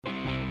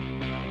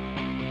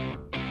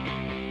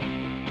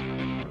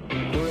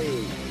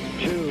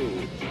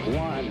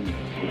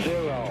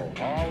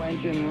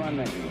Ignition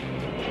running.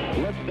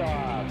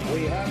 Liftoff.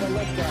 We have a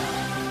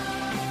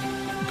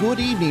liftoff. Good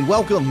evening.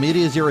 Welcome. It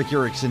is Eric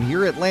Erickson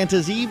here,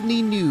 Atlanta's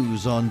Evening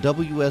News on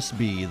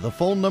WSB. The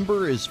phone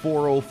number is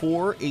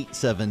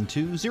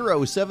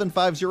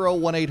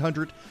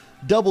 404-872-0750,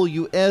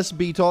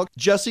 1-800-WSB Talk.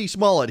 Jussie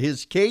Smollett,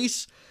 his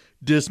case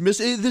dismissed.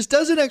 This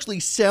doesn't actually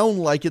sound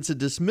like it's a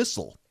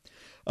dismissal.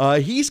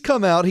 He's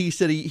come out. He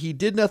said he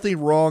did nothing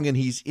wrong and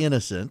he's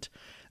innocent.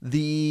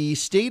 The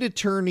state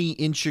attorney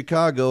in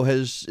Chicago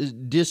has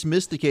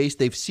dismissed the case.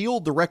 They've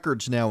sealed the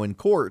records now in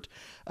court.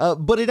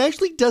 But it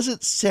actually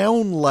doesn't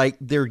sound like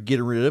they're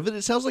getting rid of it.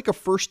 It sounds like a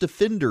first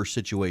offender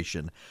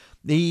situation.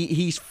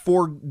 He's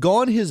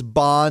foregone his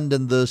bond,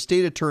 and the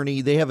state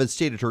attorney, they have a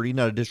state attorney,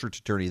 not a district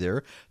attorney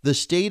there. The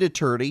state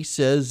attorney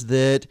says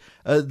that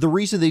the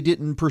reason they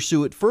didn't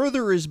pursue it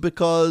further is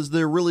because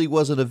there really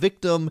wasn't a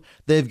victim.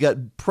 They've got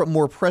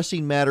more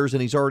pressing matters,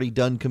 and he's already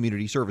done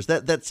community service.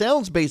 That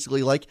sounds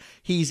basically like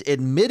he's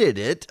admitted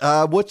it.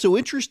 What's so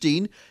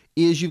interesting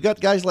is you've got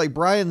guys like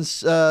Brian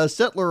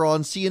Settler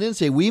on CNN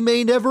say, we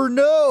may never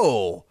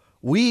know.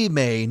 We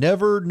may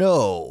never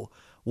know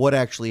what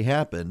actually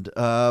happened.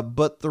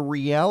 But the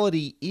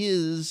reality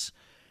is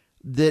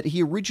that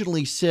he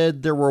originally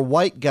said there were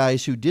white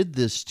guys who did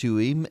this to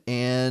him,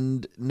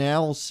 and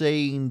now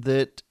saying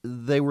that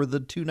they were the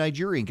two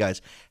Nigerian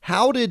guys.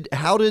 How did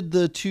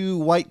the two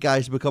white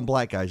guys become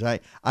black guys?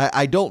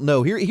 I don't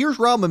know. Here's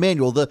Rahm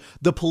Emanuel.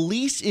 The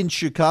police in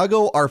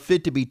Chicago are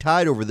fit to be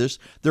tied over this.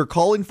 They're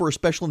calling for a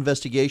special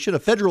investigation, a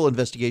federal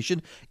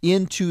investigation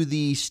into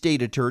the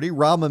state attorney.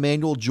 Rahm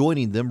Emanuel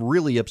joining them,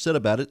 really upset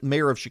about it.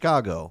 Mayor of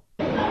Chicago.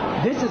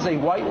 This is a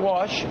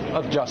whitewash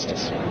of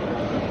justice.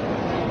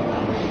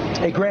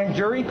 A grand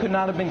jury could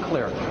not have been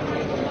clearer.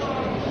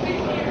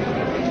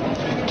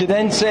 To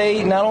then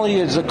say not only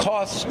is the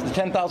cost, the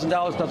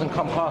 $10,000 doesn't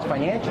come cost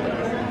financially,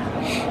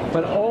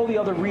 but all the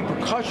other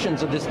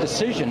repercussions of this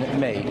decision it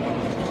made,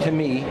 to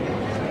me,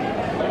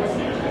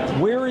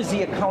 where is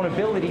the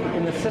accountability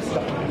in the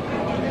system?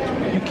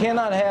 You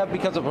cannot have,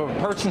 because of a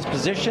person's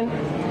position,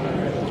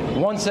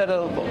 one set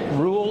of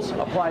rules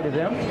apply to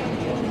them,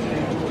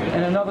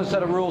 and another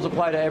set of rules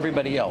apply to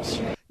everybody else.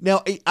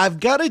 Now,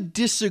 I've got to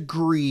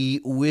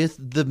disagree with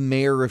the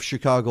mayor of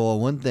Chicago on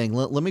one thing.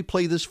 Let me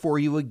play this for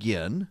you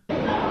again.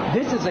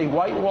 This is a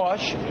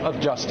whitewash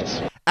of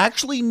justice.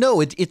 Actually, no,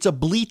 it's a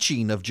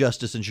bleaching of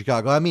justice in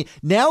Chicago. I mean,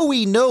 now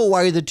we know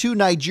why the two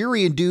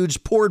Nigerian dudes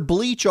poured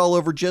bleach all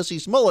over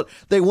Jussie Smollett.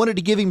 They wanted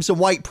to give him some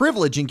white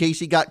privilege in case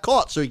he got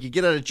caught so he could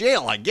get out of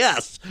jail, I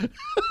guess.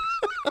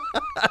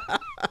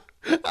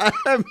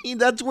 I mean,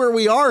 that's where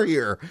we are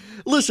here.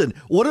 Listen,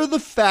 what are the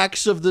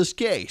facts of this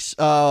case?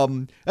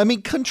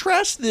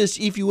 Contrast this,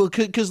 if you will,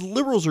 because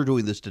liberals are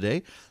doing this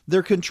today.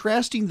 They're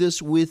contrasting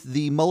this with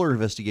the Mueller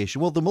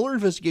investigation. Well, the Mueller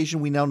investigation,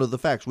 we now know the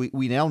facts.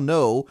 We now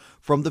know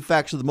from the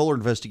facts of the Mueller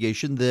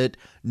investigation that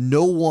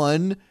no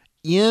one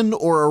in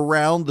or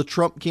around the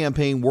Trump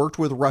campaign worked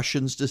with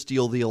Russians to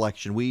steal the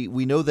election.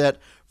 We know that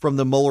from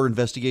the Mueller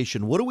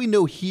investigation. What do we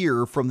know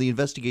here from the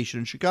investigation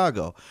in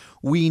Chicago?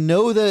 We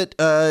know that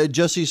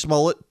Jussie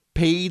Smollett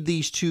paid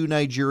these two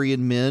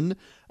Nigerian men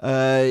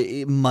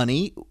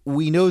money.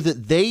 We know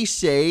that they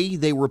say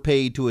they were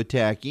paid to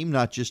attack him,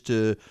 not just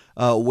to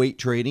weight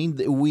training.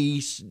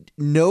 We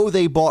know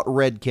they bought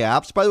red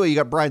caps. By the way, you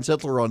got Brian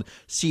Settler on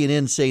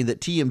CNN saying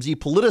that TMZ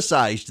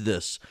politicized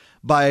this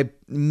by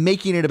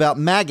making it about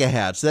MAGA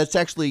hats. That's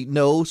actually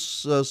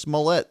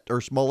Smollett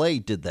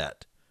did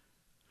that.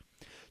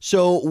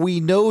 So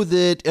we know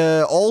that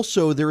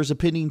also there is a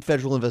pending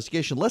federal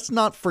investigation. Let's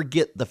not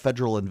forget the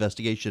federal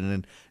investigation,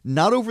 and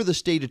not over the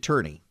state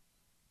attorney.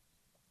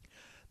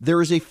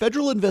 There is a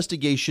federal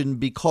investigation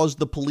because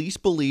the police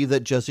believe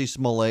that Jussie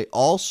Smollett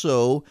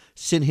also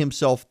sent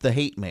himself the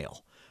hate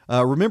mail.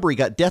 Remember, he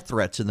got death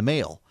threats in the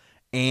mail,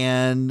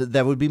 and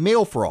that would be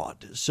mail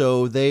fraud.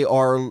 So they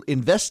are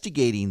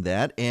investigating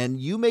that, and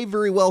you may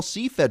very well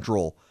see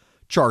federal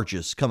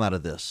charges come out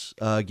of this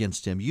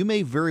against him. You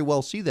may very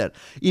well see that.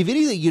 If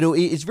anything,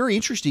 it's very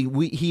interesting.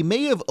 He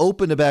may have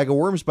opened a bag of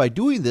worms by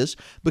doing this,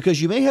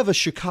 because you may have a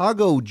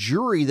Chicago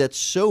jury that's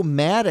so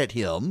mad at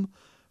him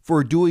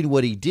for doing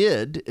what he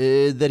did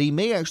that he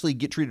may actually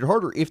get treated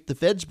harder if the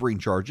feds bring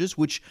charges,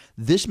 which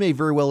this may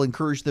very well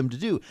encourage them to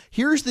do.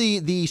 Here's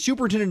the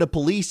superintendent of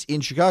police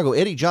in Chicago,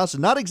 Eddie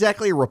Johnson, not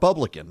exactly a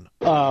Republican.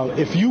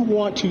 If you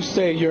want to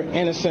say you're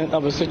innocent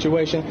of a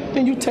situation,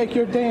 then you take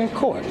your day in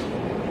court.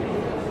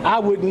 I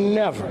would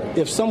never,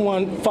 if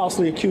someone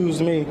falsely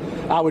accused me,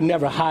 I would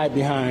never hide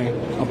behind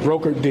a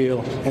brokered deal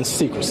and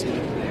secrecy,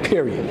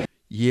 period.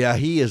 Yeah,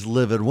 he is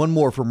livid. One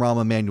more from Rahm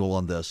Emanuel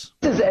on this.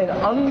 This is an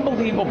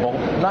unbelievable,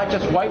 not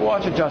just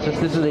whitewash of justice.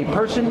 This is a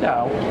person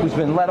now who's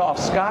been let off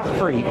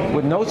scot-free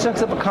with no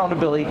sense of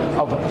accountability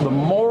of the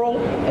moral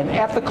and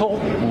ethical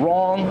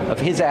wrong of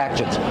his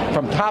actions.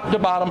 From top to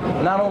bottom,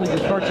 not only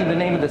distorting the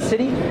name of the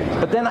city,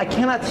 but then I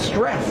cannot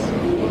stress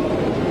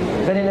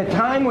that in a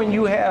time when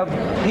you have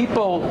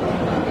people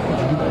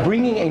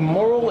bringing a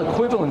moral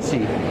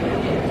equivalency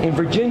in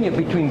Virginia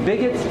between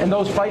bigots and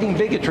those fighting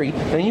bigotry,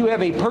 then you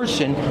have a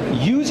person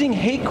using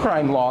hate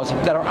crime laws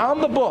that are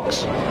on the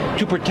books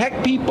to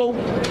protect people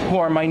who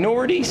are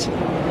minorities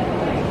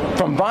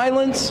from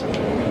violence,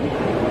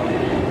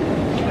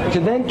 to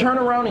then turn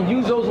around and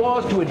use those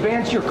laws to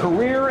advance your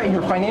career and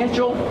your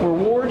financial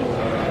reward?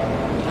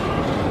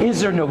 Is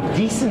there no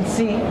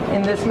decency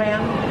in this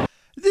man?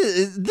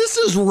 This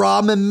is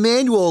Rahm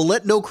Emanuel.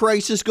 Let no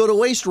crisis go to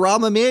waste.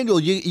 Rahm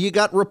Emanuel. You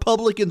got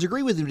Republicans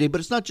agree with him today,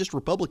 but it's not just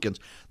Republicans.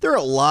 There are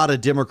a lot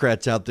of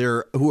Democrats out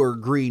there who are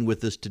agreeing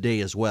with this today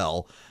as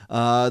well.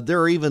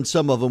 There are even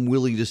some of them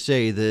willing to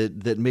say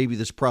that maybe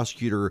this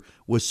prosecutor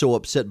was so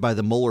upset by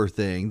the Mueller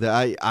thing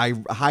that I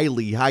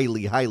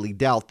highly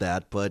doubt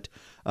that. But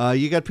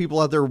you got people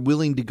out there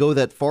willing to go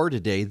that far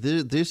today.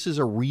 This is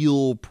a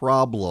real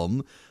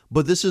problem,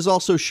 but this is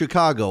also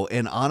Chicago.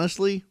 And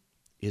honestly,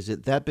 is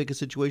it that big a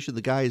situation?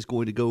 The guy is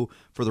going to go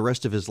for the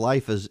rest of his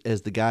life as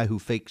the guy who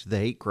faked the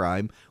hate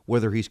crime,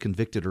 whether he's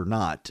convicted or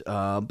not.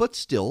 But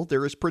still,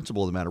 there is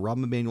principle in the matter.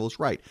 Rahm Emanuel is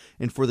right.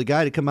 And for the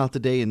guy to come out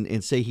today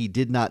and say he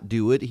did not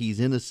do it, he's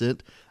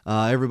innocent,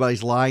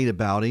 everybody's lying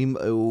about him,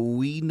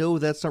 we know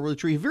that's not really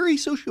true. He's very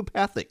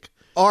sociopathic.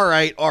 All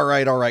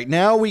right.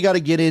 Now we got to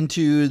get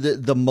into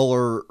the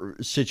Mueller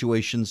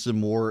situation some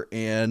more.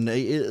 And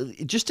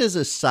just as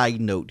a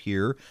side note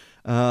here,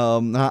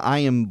 I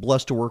am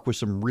blessed to work with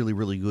some really,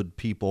 really good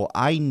people.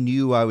 I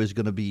knew I was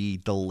going to be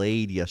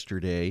delayed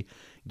yesterday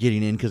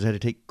getting in because I had to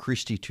take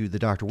Christy to the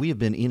doctor. We have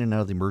been in and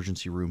out of the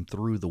emergency room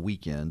through the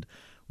weekend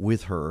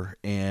with her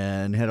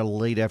and had a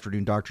late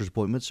afternoon doctor's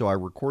appointment. So I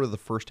recorded the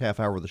first half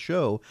hour of the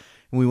show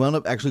and we wound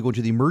up actually going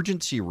to the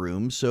emergency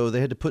room. So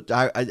they had to put,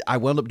 I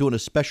wound up doing a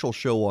special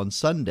show on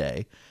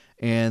Sunday.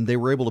 And they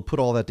were able to put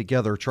all that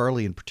together.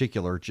 Charlie, in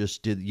particular,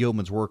 just did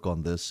yeoman's work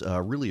on this.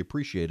 Really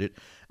appreciate it.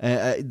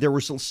 There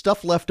was some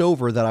stuff left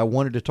over that I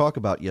wanted to talk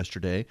about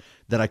yesterday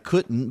that I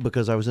couldn't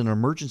because I was in an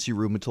emergency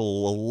room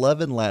until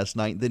 11 last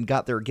night, then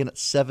got there again at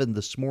 7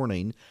 this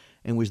morning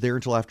and was there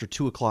until after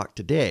 2 o'clock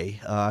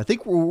today. I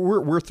think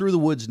we're through the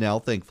woods now,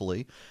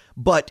 thankfully.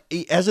 But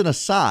as an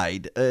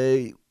aside,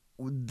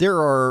 there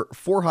are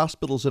 4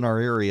 hospitals in our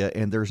area,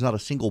 and there's not a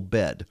single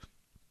bed.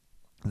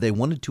 They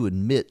wanted to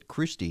admit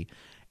Christy,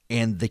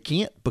 and they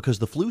can't because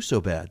the flu's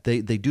so bad.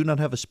 They do not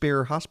have a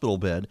spare hospital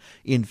bed.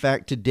 In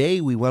fact,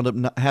 today we wound up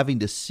not having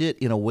to sit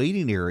in a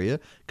waiting area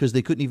because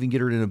they couldn't even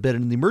get her in a bed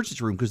in the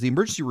emergency room because the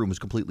emergency room was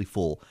completely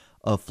full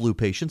of flu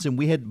patients. And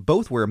we had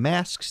both wear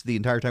masks the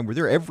entire time we were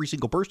there. Every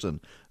single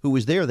person who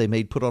was there, they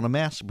made put on a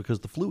mask because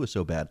the flu was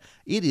so bad.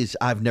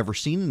 I've never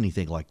seen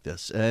anything like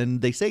this.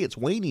 And they say it's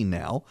waning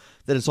now,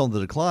 that it's on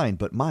the decline.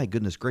 But my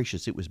goodness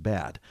gracious, it was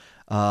bad.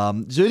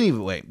 So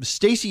anyway,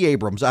 Stacey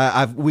Abrams,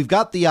 we've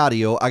got the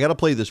audio. I got to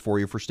play this for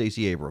you for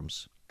Stacey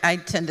Abrams. I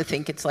tend to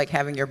think it's like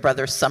having your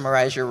brother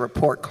summarize your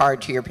report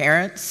card to your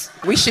parents.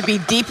 We should be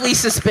deeply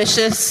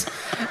suspicious,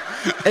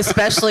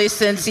 especially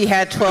since he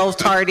had 12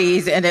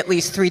 tardies and at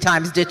least 3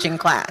 times ditching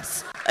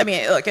class. I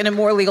mean, look, in a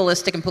more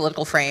legalistic and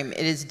political frame,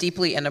 it is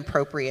deeply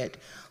inappropriate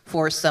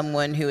for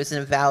someone who is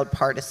an avowed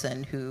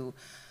partisan who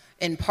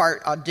in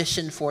part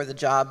auditioned for the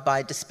job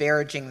by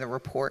disparaging the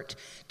report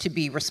to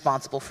be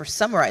responsible for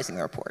summarizing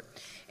the report.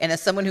 And as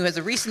someone who has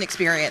a recent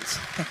experience,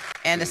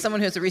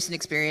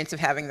 of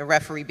having the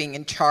referee being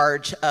in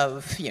charge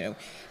of, the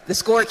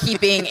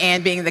scorekeeping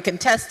and being the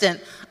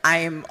contestant, I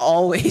am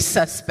always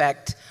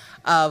suspect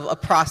of a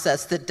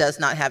process that does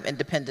not have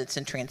independence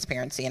and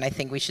transparency. And I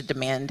think we should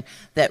demand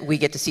that we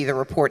get to see the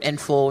report in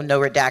full, no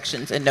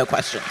redactions and no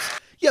questions.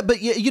 Yeah, but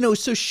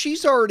so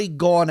she's already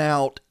gone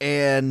out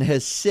and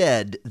has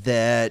said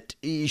that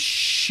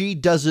she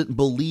doesn't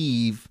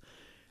believe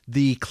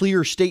the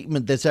clear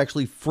statement that's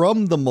actually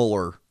from the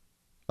Mueller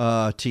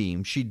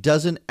team. She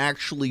doesn't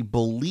actually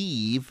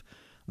believe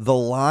the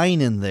line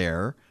in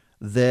there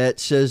that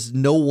says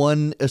no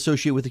one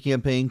associated with the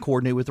campaign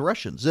coordinated with the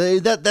Russians.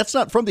 That's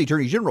not from the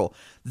Attorney General.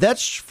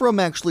 That's from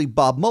actually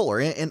Bob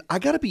Mueller. And I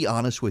got to be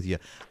honest with you.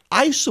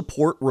 I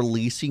support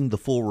releasing the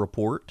full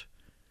report.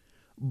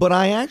 But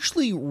I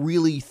actually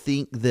really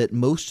think that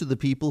most of the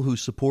people who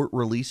support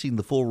releasing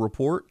the full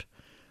report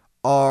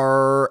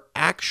are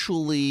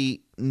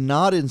actually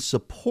not in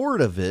support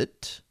of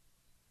it,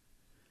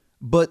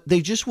 but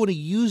they just want to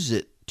use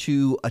it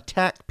to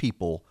attack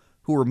people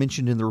who are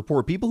mentioned in the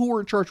report, people who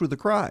were charged with the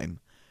crime.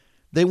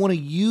 They want to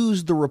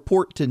use the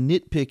report to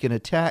nitpick and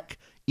attack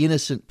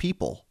innocent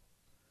people.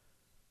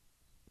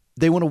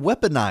 They want to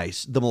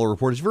weaponize the Mueller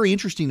report. It's very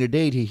interesting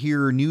today to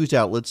hear news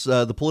outlets,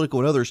 the Politico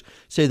and others,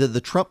 say that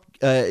the Trump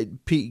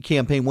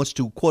campaign wants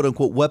to, quote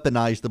unquote,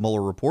 weaponize the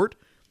Mueller report,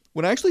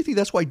 when I actually think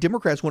that's why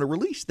Democrats want it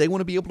released. They want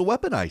to be able to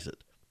weaponize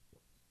it.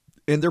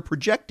 And they're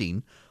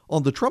projecting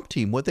on the Trump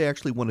team what they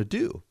actually want to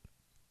do.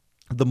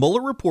 The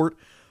Mueller report,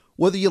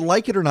 whether you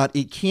like it or not,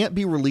 it can't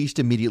be released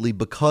immediately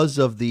because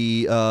of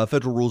the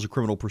Federal Rules of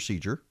Criminal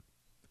Procedure.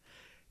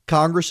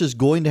 Congress is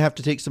going to have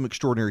to take some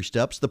extraordinary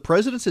steps. The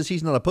president says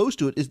he's not opposed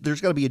to it. There's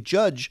got to be a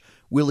judge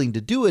willing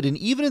to do it. And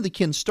even in the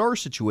Ken Starr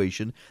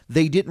situation,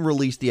 they didn't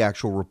release the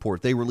actual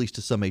report. They released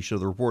a summation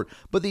of the report.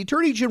 But the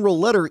Attorney General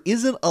letter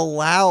isn't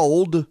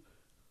allowed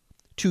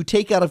to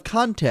take out of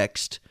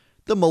context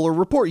the Mueller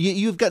report.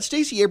 You've got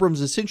Stacey Abrams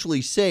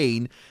essentially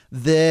saying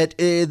that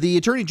the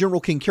Attorney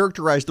General can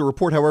characterize the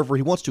report however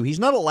he wants to. He's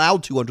not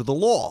allowed to under the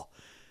law.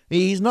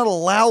 He's not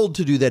allowed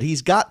to do that.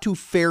 He's got to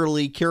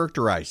fairly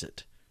characterize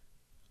it.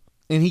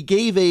 And he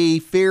gave a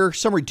fair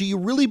summary. Do you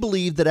really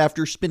believe that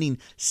after spending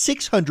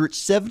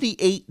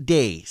 678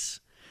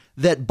 days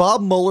that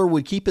Bob Mueller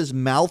would keep his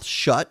mouth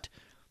shut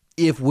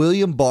if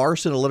William Barr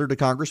sent a letter to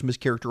Congress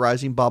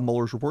mischaracterizing Bob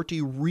Mueller's report? Do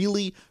you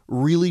really,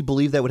 really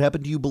believe that would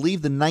happen? Do you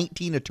believe the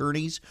 19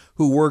 attorneys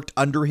who worked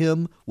under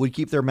him would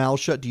keep their mouths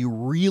shut? Do you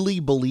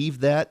really believe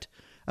that?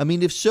 I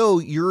mean, if so,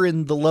 you're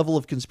in the level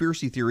of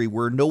conspiracy theory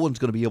where no one's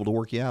going to be able to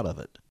work you out of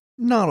it.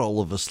 Not all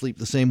of us sleep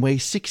the same way.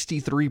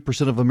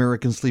 63% of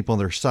Americans sleep on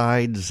their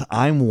sides.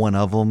 I'm one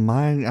of them.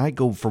 I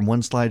go from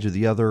one side to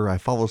the other. I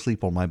fall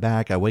asleep on my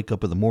back. I wake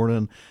up in the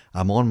morning.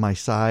 I'm on my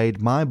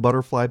side. My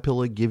butterfly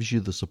pillow gives you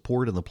the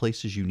support in the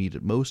places you need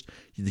it most.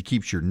 It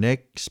keeps your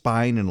neck,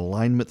 spine in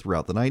alignment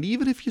throughout the night,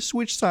 even if you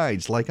switch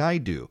sides like I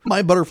do.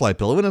 My butterfly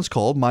pillow, and it's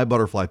called My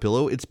Butterfly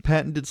Pillow. It's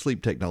patented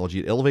sleep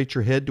technology. It elevates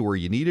your head to where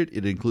you need it.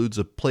 It includes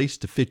a place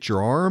to fit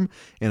your arm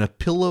and a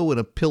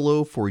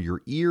pillow for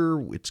your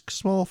ear. It's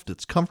soft.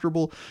 It's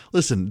comfortable.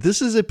 Listen,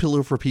 this is a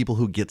pillow for people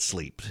who get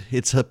sleep.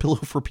 It's a pillow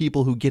for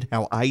people who get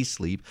how I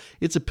sleep.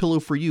 It's a pillow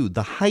for you.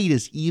 The height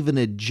is even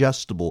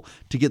adjustable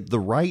to get the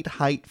right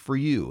height for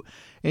you.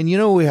 And you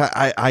know,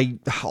 I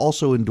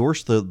also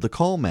endorse the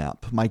Calm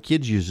app. My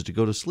kids use it to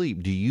go to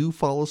sleep. Do you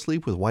fall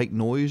asleep with white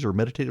noise or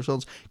meditative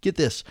sounds? Get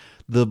this.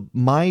 The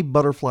My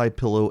Butterfly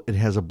Pillow, it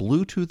has a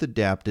Bluetooth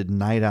adapted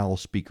night owl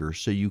speaker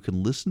so you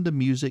can listen to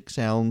music,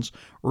 sounds,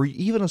 or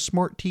even a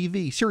smart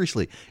TV.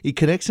 Seriously, it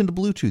connects into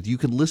Bluetooth. You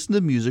can listen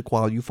to music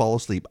while you fall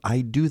asleep.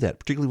 I do that,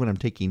 particularly when I'm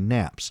taking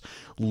naps.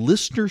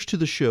 Listeners to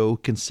the show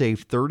can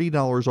save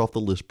 $30 off the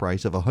list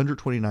price of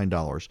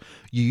 $129.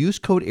 You use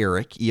code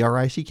ERIC,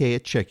 E-R-I-C-K,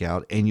 at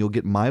checkout, and you'll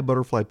get My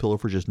Butterfly Pillow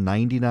for just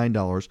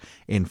 $99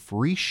 and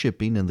free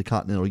shipping in the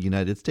continental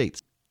United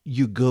States.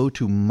 You go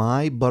to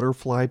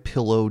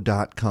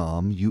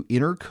mybutterflypillow.com, you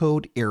enter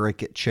code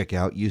ERIC at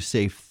checkout, you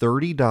save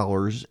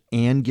 $30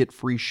 and get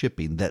free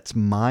shipping. That's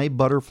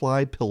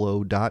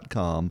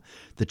mybutterflypillow.com.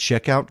 The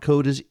checkout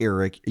code is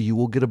ERIC. You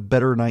will get a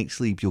better night's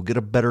sleep. You'll get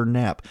a better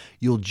nap.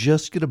 You'll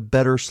just get a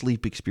better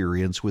sleep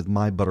experience with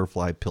My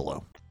Butterfly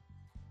Pillow.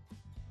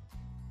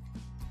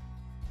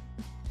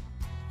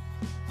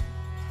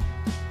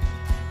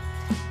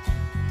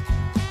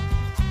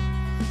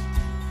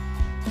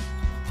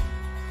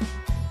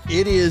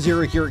 It is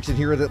Eric Erickson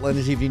here at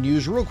Atlanta's Evening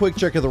News. Real quick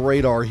check of the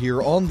radar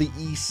here. On the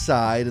east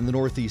side and the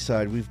northeast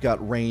side, we've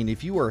got rain.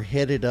 If you are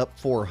headed up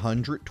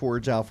 400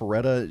 towards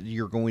Alpharetta,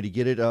 you're going to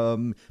get it.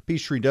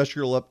 Peachtree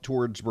Industrial up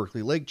towards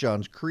Berkeley Lake,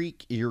 Johns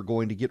Creek, you're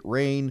going to get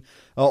rain.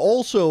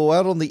 Also,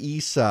 out on the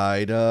east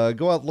side,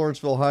 go out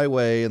Lawrenceville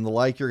Highway and the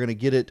like, you're going to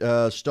get it.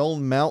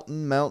 Stone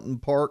Mountain, Mountain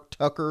Park,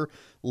 Tucker,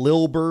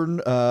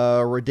 Lilburn,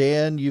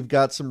 Redan, you've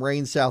got some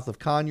rain south of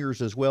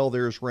Conyers as well.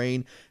 There's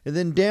rain. And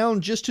then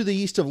down just to the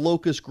east of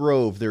Locust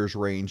Grove, there's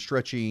rain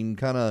stretching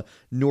kind of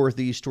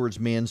northeast towards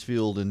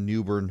Mansfield and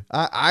Newbern.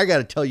 I got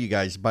to tell you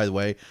guys, by the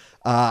way,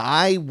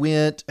 I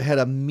had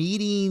a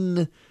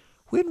meeting.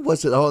 When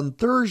was it? On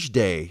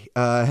Thursday.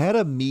 Had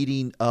a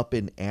meeting up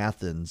in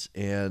Athens,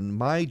 and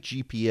my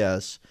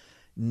GPS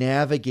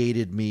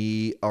navigated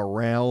me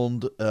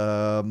around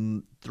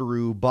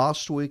through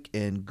Bostwick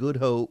and Good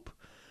Hope,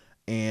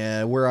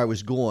 and where I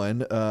was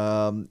going,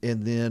 and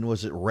then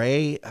was it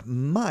Ray? I'd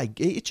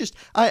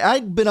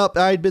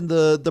been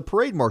the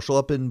parade marshal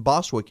up in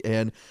Bostwick,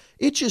 and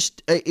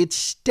it's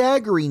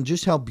staggering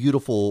just how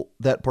beautiful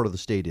that part of the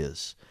state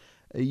is.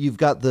 You've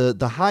got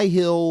the high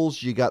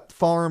hills, you got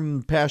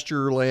farm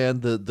pasture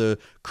land, the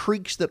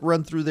creeks that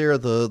run through there,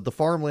 the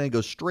farmland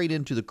goes straight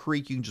into the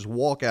creek. You can just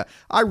walk out.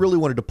 I really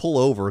wanted to pull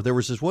over. There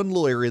was this one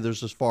little area,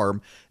 there's this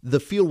farm. The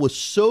field was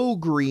so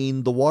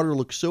green, the water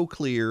looked so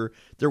clear.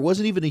 There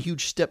wasn't even a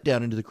huge step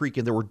down into the creek,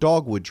 and there were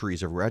dogwood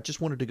trees everywhere. I just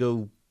wanted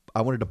to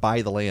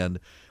buy the land,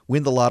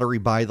 win the lottery,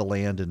 buy the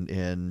land,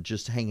 and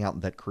just hang out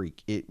in that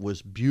creek. It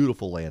was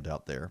beautiful land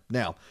out there.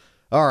 Now,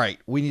 all right,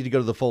 we need to go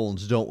to the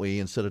phones, don't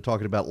we, instead of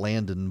talking about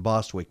land in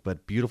Bostwick,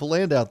 but beautiful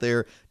land out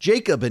there.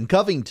 Jacob in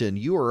Covington,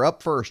 you are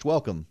up first.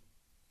 Welcome.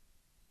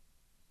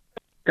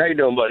 How you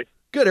doing, buddy?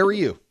 Good, how are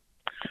you?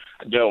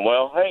 Doing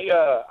well. Hey,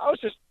 I was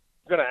just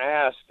going to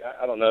ask,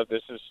 I don't know if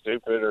this is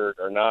stupid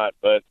or not,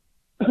 but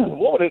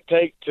what would it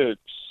take to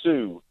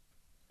sue,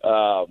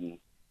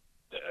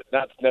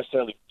 not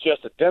necessarily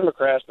just the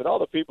Democrats, but all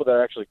the people that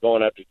are actually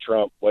going after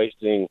Trump,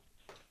 wasting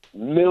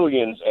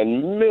millions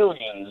and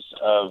millions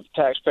of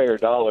taxpayer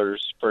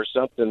dollars for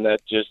something that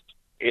just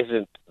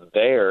isn't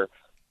there,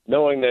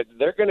 knowing that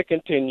they're going to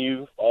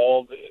continue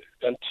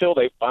until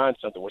they find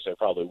something, which they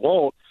probably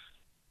won't.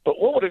 But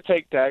what would it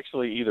take to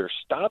actually either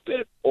stop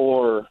it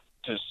or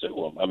sue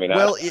them? I mean,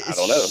 well, I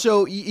don't know.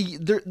 So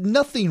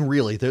nothing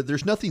really.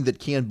 There's nothing that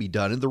can be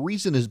done. And the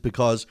reason is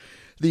because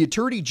the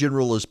Attorney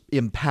General is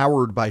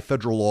empowered by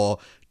federal law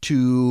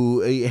to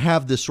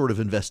have this sort of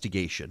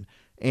investigation.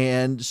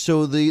 And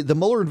so the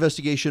Mueller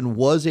investigation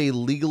was a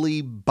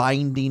legally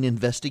binding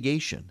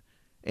investigation.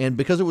 And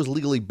because it was a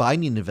legally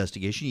binding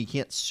investigation, you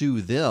can't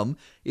sue them.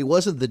 It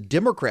wasn't the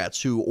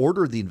Democrats who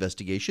ordered the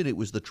investigation. It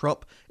was the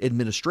Trump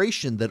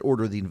administration that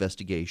ordered the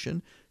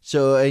investigation.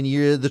 So, and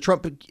the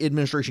Trump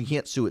administration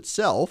can't sue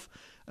itself.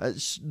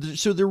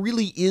 So there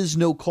really is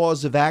no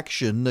cause of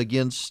action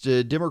against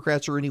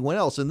Democrats or anyone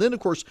else. And then,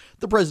 of course,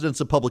 the president's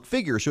a public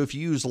figure. So if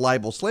you use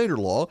libel slander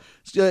law,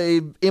 it's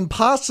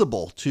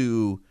impossible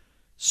to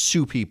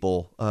sue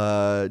people,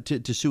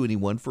 to sue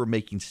anyone for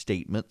making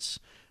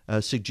statements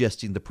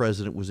suggesting the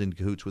president was in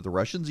cahoots with the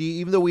Russians,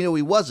 even though we know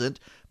he wasn't.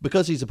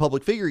 Because he's a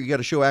public figure, you got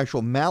to show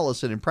actual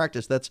malice, and in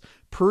practice, that's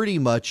pretty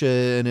much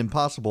an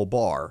impossible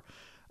bar.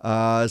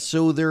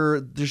 So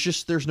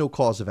there's no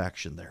cause of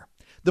action there.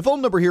 The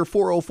phone number here,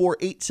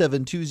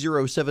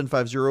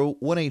 404-872-0750,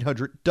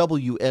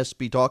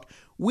 1-800-WSB-TALK.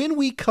 When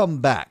we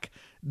come back,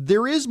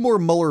 there is more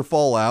Mueller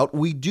fallout.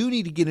 We do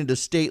need to get into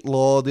state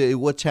law,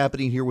 what's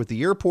happening here with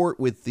the airport,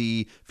 with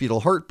the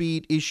fetal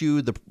heartbeat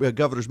issue, the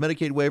governor's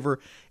Medicaid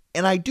waiver.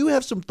 And I do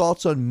have some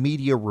thoughts on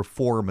media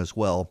reform as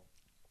well,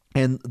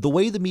 and the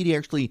way the media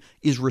actually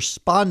is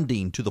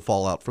responding to the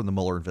fallout from the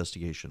Mueller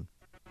investigation.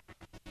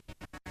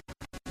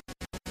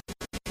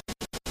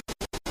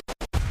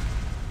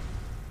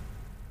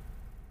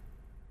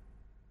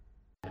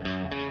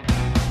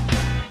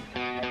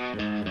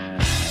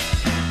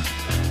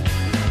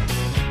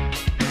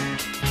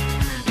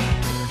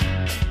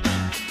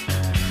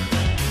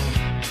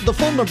 The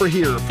phone number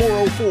here,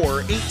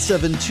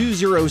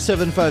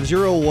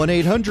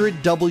 404-872-0750,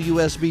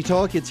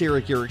 1-800-WSB-TALK. It's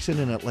Eric Erickson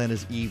in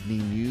Atlanta's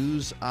Evening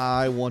News.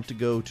 I want to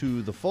go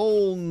to the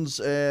phones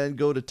and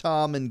go to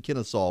Tom in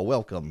Kennesaw.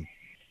 Welcome.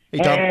 Hey,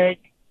 Tom. Hey,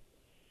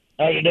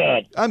 how you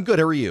doing? I'm good.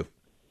 How are you?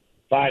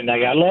 Fine,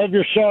 thank you. I love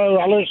your show.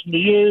 I listen to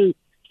you,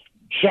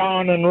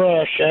 Sean, and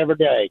Rush every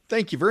day.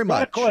 Thank you very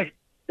much.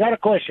 Got a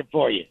question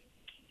for you.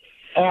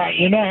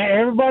 You know how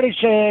everybody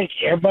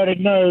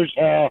knows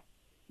how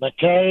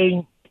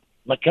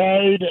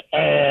McCabe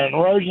and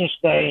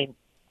Rosenstein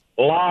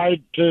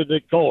lied to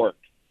the court.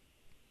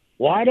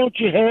 Why don't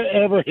you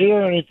ever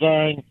hear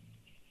anything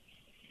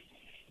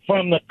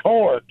from the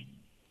court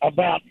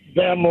about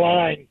them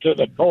lying to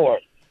the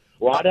court?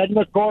 Why doesn't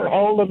the court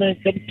hold them in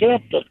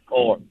contempt of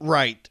court?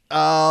 Right.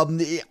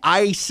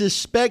 I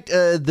suspect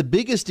the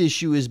biggest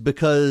issue is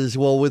because,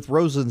 well, with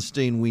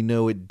Rosenstein, we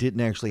know it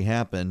didn't actually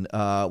happen.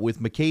 With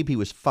McCabe, he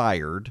was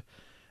fired.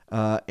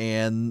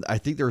 And I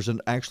think there's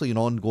actually an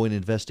ongoing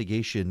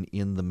investigation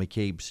in the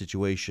McCabe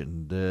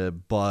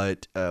situation.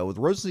 But with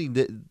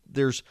Rosenstein,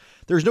 there's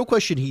no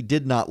question he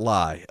did not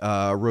lie,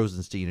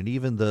 Rosenstein. And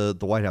even the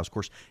White House, of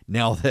course,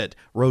 now that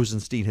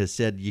Rosenstein has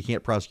said you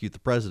can't prosecute the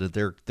president,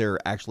 they're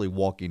actually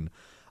walking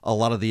a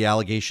lot of the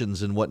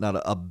allegations and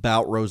whatnot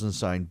about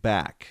Rosenstein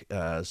back.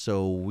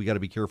 So we got to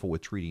be careful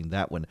with treating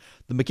that one.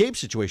 The McCabe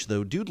situation,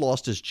 though, dude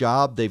lost his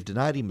job. They've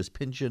denied him his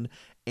pension.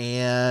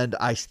 And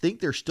I think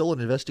there's still an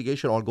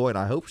investigation ongoing.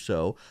 I hope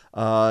so.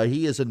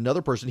 He is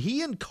another person.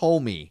 He and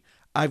Comey,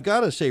 I've got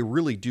to say,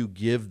 really do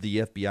give the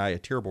FBI a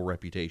terrible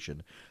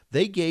reputation.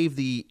 They gave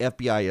the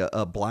FBI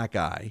a black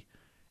eye.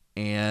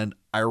 And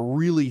I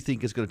really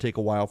think it's going to take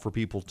a while for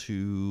people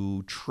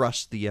to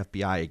trust the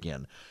FBI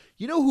again.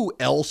 You know who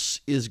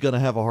else is going to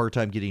have a hard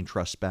time getting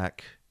trust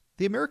back?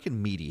 The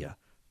American media.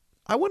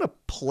 I want to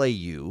play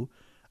you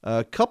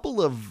a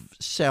couple of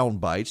sound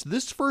bites.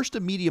 This first,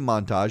 a media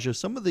montage of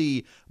some of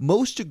the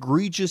most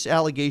egregious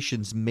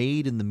allegations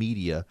made in the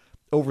media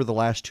over the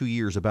last 2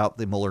 years about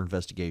the Mueller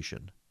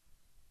investigation.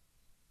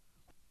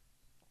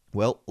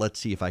 Well, let's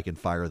see if I can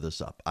fire this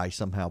up. I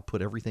somehow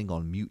put everything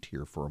on mute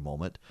here for a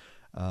moment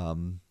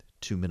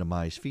to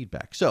minimize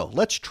feedback. So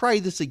let's try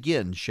this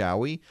again,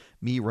 shall we?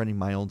 Me running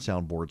my own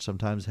soundboard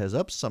sometimes has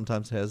ups,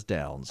 sometimes has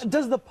downs.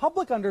 Does the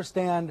public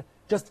understand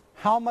just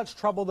how much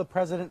trouble the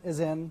president is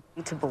in?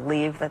 To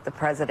believe that the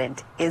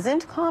president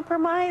isn't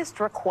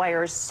compromised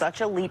requires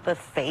such a leap of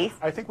faith.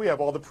 I think we have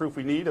all the proof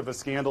we need of a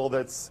scandal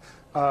that's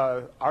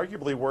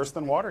arguably worse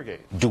than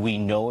Watergate. Do we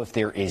know if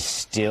there is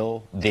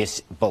still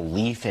this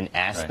belief and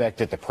aspect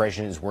that the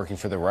president is working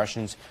for the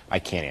Russians? I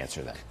can't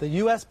answer that. The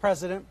U.S.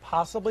 president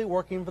possibly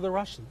working for the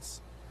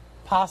Russians,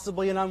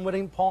 possibly an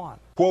unwitting pawn.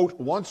 Quote,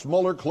 once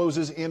Mueller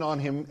closes in on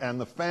him and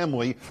the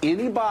family.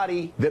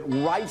 Anybody that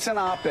writes an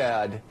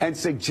op-ed and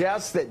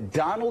suggests that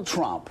Donald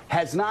Trump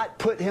has not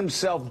put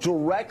himself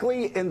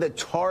directly in the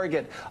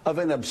target of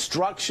an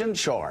obstruction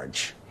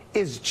charge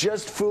is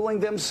just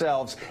fooling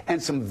themselves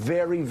and some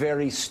very,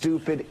 very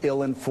stupid,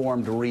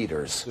 ill-informed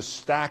readers. The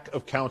stack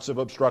of counts of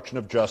obstruction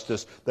of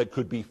justice that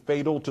could be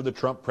fatal to the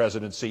Trump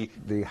presidency.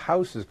 The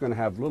House is going to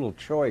have little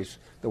choice,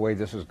 the way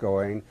this is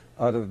going,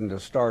 other than to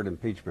start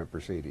impeachment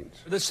proceedings.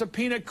 The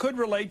subpoena could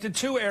relate to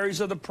two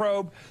areas of the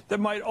probe that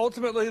might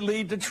ultimately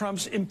lead to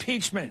Trump's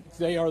impeachment.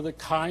 They are the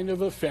kind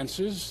of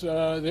offenses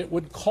that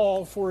would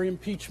call for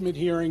impeachment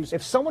hearings.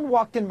 If someone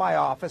walked in my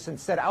office and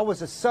said I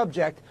was a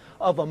subject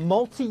of a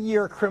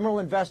multi-year criminal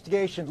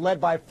investigation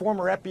led by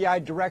former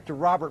FBI Director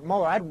Robert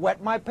Mueller, I'd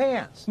wet my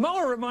pants.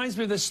 Mueller reminds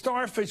me of the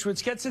starfish,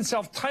 which gets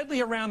itself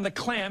tightly around the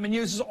clam and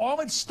uses all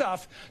its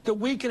stuff to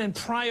weaken and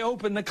pry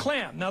open the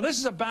clam. Now, this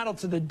is a battle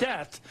to the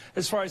death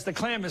as far as the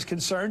clam is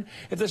concerned.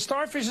 If the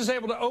starfish is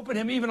able to open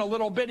him even a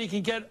little bit, he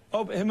can get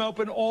him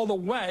open all the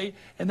way,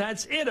 and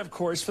that's it, of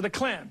course, for the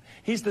clam.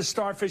 He's the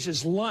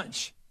starfish's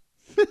lunch.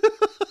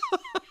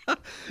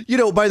 You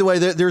know, by the way,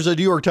 there's a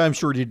New York Times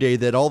story today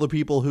that all the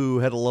people who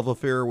had a love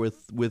affair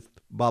with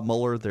Bob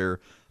Mueller, they're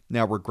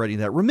now regretting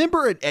that.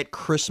 Remember at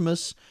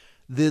Christmas,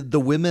 the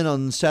women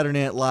on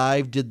Saturday Night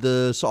Live did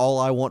this All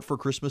I Want for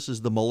Christmas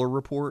is the Mueller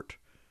report?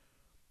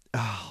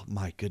 Oh,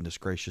 my goodness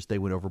gracious, they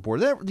went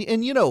overboard.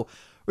 And, you know,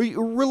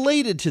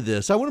 related to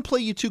this, I want to play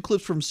you two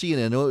clips from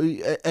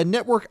CNN, a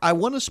network I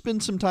want to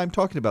spend some time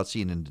talking about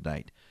CNN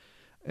tonight.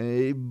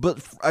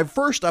 But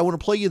first, I want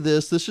to play you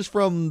this. This is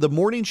from the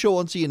morning show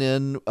on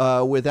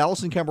CNN with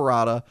Allison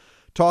Camerata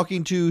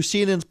talking to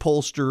CNN's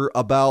pollster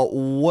about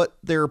what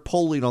their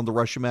polling on the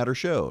Russia matter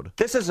showed.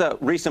 This is a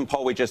recent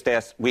poll we just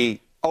asked.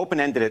 We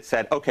open-ended it,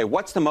 said, okay,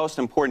 what's the most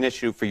important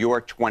issue for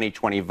your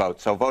 2020 vote?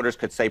 So voters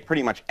could say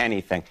pretty much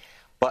anything.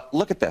 But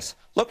look at this.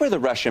 Look where the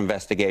Russia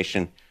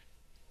investigation,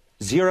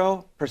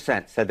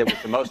 0% said that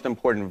was the most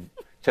important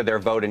to their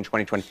vote in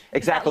 2020.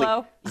 Exactly.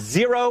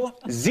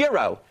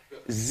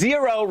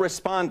 Zero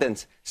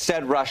respondents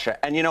said Russia.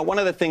 And, you know, one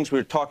of the things we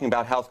were talking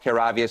about, healthcare,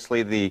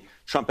 obviously, the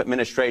Trump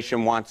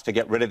administration wants to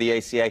get rid of the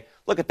ACA.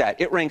 Look at that.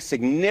 It ranks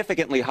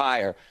significantly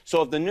higher.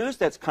 So of the news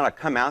that's kind of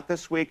come out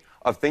this week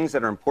of things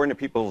that are important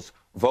to people's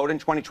vote in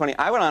 2020,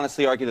 I would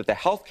honestly argue that the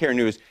healthcare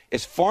news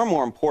is far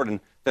more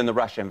important than the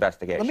Russia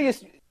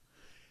investigation.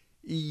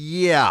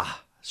 Yeah.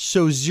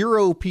 So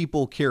 0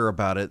 people care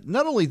about it.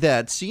 Not only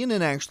that, CNN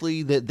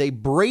actually, that they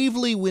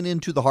bravely went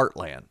into the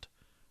heartland,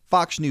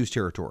 Fox News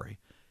territory,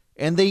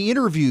 and they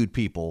interviewed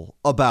people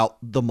about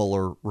the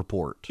Mueller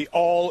report. The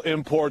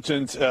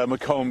all-important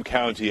Macomb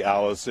County,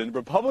 Allison.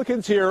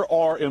 Republicans here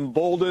are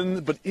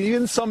emboldened, but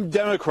even some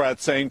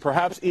Democrats saying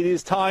perhaps it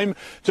is time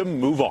to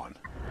move on.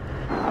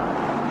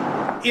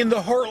 In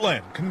the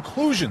heartland,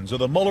 conclusions of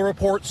the Mueller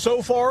report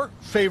so far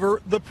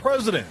favor the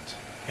president,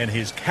 and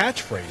his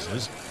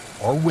catchphrases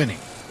are winning.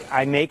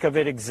 I make of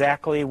it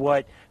exactly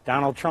what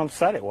Donald Trump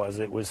said it was.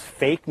 It was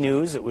fake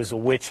news. It was a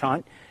witch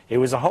hunt. It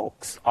was a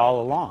hoax all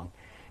along.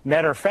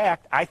 Matter of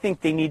fact, I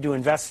think they need to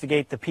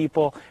investigate the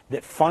people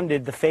that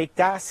funded the fake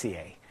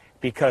dossier,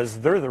 because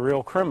they're the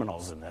real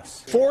criminals in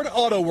this. Ford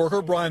auto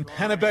worker Brian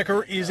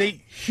Pennebecker is a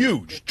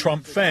huge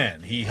Trump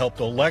fan. He helped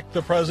elect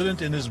the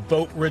president in this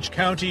vote-rich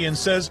county and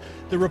says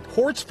the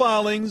report's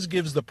filings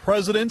gives the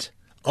president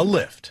a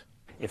lift.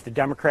 If the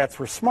Democrats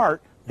were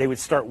smart, they would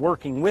start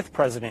working with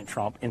President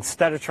Trump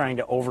instead of trying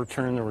to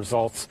overturn the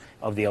results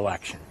of the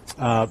election.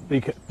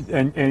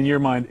 And in your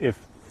mind,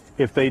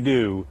 if they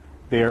do,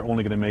 they are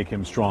only going to make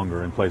him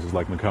stronger in places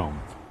like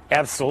Macomb.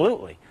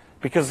 Absolutely,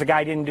 because the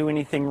guy didn't do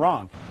anything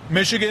wrong.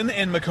 Michigan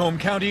and Macomb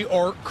County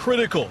are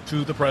critical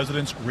to the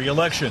president's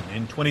re-election.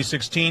 In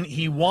 2016,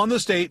 he won the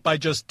state by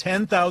just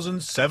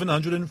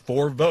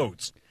 10,704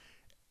 votes.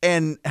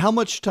 And how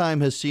much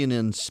time has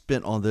CNN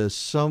spent on this?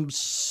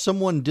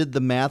 Someone did the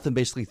math and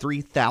basically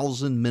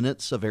 3,000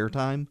 minutes of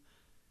airtime.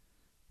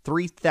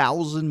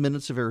 3,000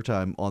 minutes of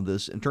airtime on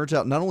this. And turns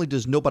out not only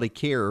does nobody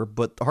care,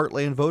 but the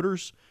Heartland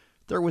voters,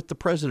 they're with the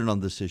president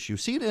on this issue.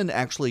 CNN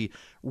actually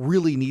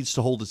really needs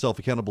to hold itself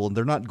accountable, and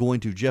they're not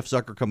going to. Jeff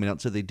Zucker coming out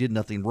and said they did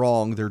nothing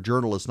wrong. They're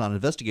journalists, not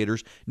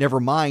investigators.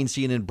 Never mind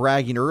CNN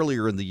bragging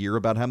earlier in the year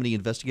about how many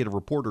investigative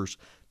reporters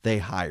they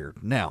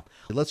hired. Now,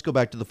 let's go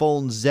back to the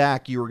phone.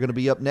 Zach, you are going to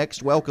be up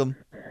next. Welcome.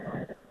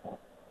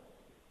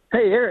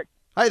 Hey, Eric.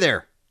 Hi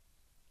there.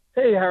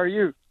 Hey, how are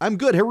you? I'm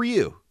good. How are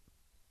you?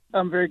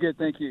 I'm very good,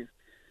 thank you.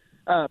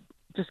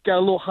 Just got a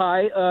little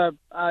high.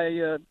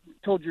 I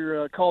told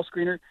your call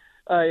screener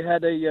I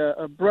had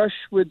a brush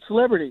with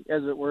celebrity,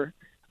 as it were.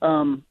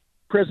 The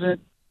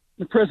president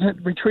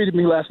retweeted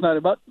me last night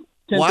about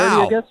 10:30,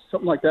 wow. I guess,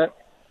 something like that.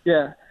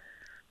 Yeah.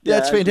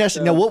 That's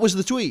fantastic. Now, what was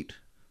the tweet?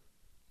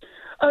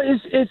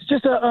 It's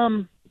just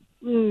a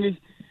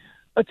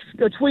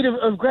tweet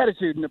of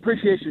gratitude and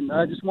appreciation.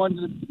 I just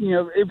wanted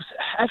to, it was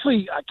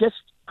actually, I guess,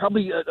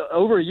 probably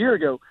over a year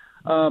ago.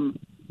 As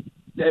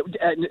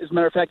a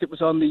matter of fact, it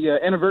was on the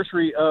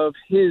anniversary of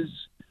his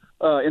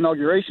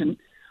inauguration.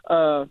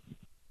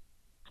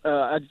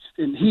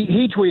 And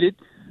he tweeted,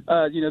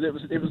 that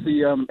it was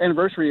the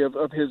anniversary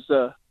of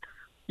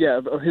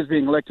his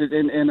being elected,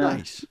 and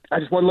nice. I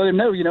just want to let him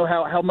know,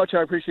 how much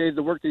I appreciated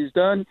the work that he's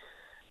done,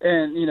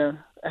 and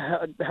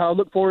how I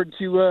look forward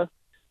to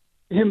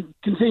him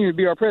continuing to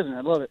be our president.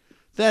 I love it.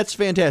 That's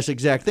fantastic,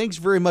 Zach. Thanks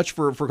very much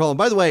for calling.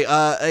 By the way,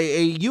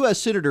 a U.S.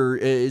 senator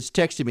is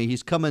texting me.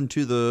 He's coming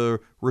to the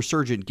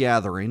Resurgent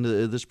gathering,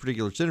 this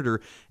particular senator,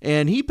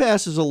 and he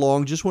passes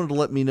along, just wanted to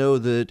let me know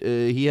that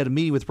he had a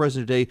meeting with the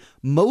president today.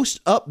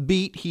 Most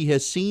upbeat he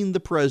has seen the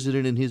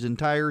president in his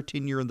entire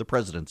tenure in the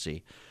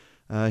presidency.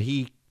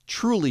 He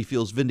truly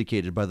feels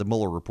vindicated by the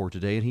Mueller report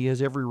today, and he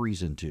has every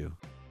reason to.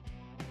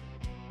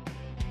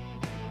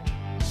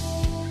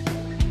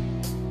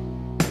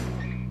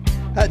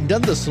 Hadn't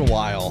done this in a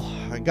while.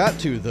 I got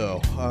to,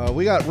 though.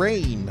 We got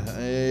rain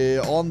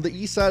on the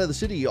east side of the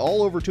city,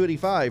 all over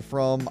 285,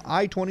 from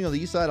I-20 on the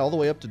east side all the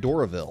way up to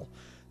Doraville.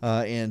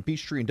 And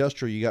Peachtree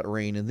Industrial, you got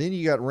rain. And then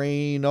you got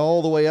rain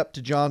all the way up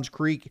to Johns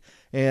Creek.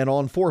 And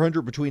on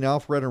 400 between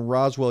Alpharetta and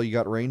Roswell, you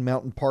got rain.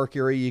 Mountain Park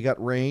area, you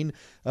got rain.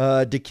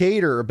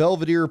 Decatur,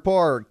 Belvedere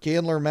Park,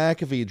 Candler,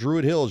 McAfee,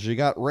 Druid Hills, you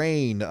got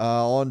rain.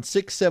 On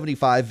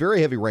 675, very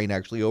heavy rain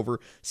actually, over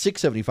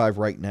 675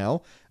 right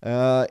now.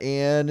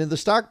 And in the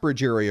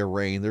Stockbridge area,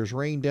 rain. There's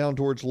rain down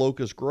towards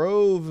Locust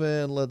Grove.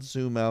 And let's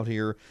zoom out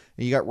here.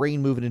 And you got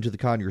rain moving into the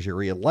Conyers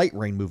area. Light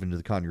rain moving into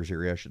the Conyers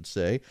area, I should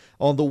say.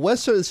 On the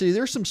west side of the city,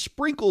 there's some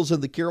sprinkles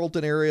in the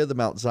Carrollton area, the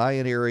Mount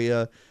Zion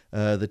area,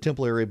 the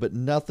Temple area, but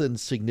nothing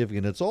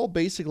significant. It's all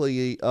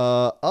basically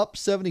up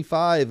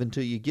 75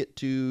 until you get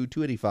to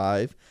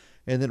 285,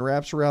 and then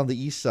wraps around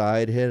the east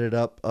side, headed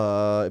up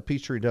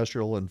Peachtree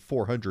Industrial and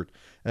 400.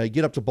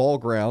 Get up to Ball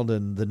Ground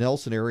and the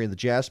Nelson area and the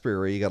Jasper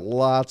area. You got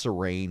lots of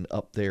rain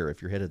up there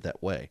if you're headed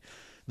that way.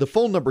 The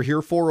phone number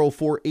here,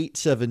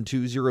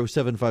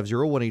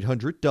 404-872-0750,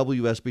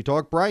 1-800-WSB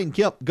Talk. Brian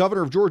Kemp,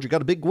 governor of Georgia,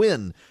 got a big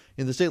win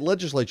in the state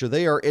legislature.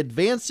 They are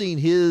advancing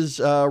his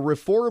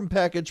reform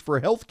package for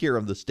health care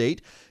in the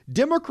state.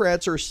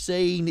 Democrats are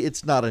saying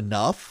it's not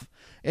enough,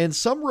 and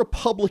some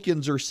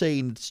Republicans are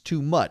saying it's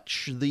too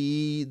much.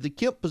 The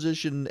Kemp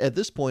position at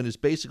this point is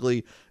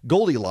basically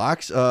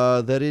Goldilocks,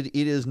 that it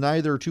is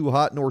neither too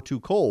hot nor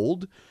too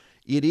cold.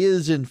 It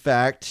is, in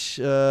fact,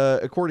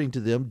 according to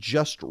them,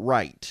 just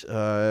right.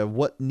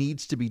 What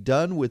needs to be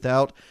done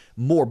without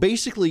more.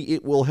 Basically,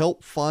 it will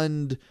help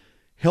fund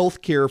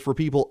health care for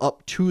people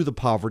up to the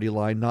poverty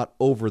line, not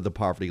over the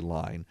poverty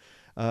line.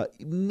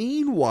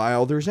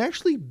 Meanwhile, there's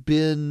actually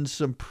been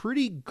some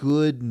pretty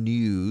good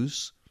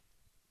news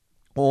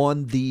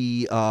on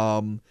the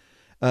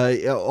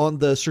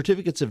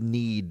Certificates of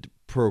Need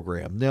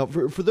program. Now,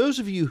 for those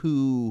of you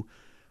who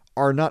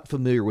are not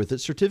familiar with it,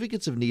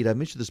 Certificates of Need, I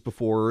mentioned this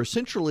before,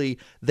 essentially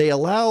they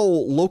allow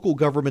local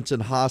governments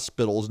and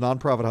hospitals,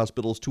 nonprofit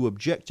hospitals, to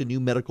object to new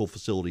medical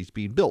facilities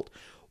being built.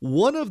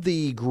 One of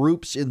the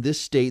groups in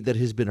this state that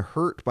has been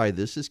hurt by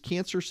this is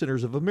Cancer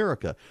Centers of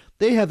America.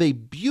 They have a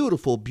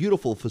beautiful,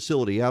 beautiful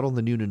facility out on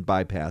the Noonan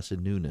Bypass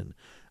in Noonan.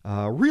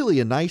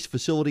 Really a nice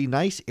facility,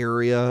 nice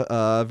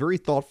area, very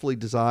thoughtfully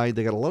designed.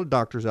 They got a lot of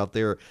doctors out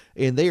there,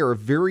 and they are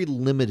very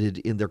limited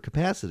in their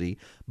capacity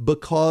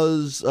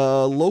because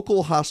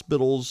local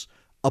hospitals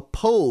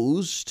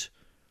opposed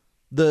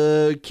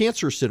the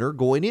cancer center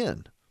going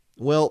in.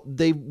 Well,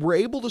 they were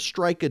able to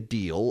strike a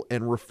deal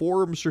and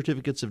reform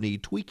Certificates of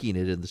Need, tweaking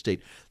it in the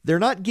state. They're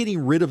not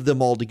getting rid of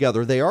them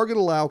altogether. They are going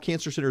to allow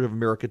Cancer Center of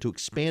America to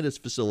expand its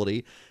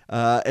facility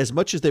as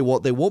much as they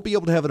want. They won't be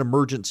able to have an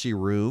emergency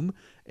room.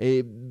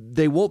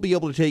 They won't be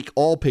able to take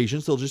all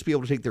patients. They'll just be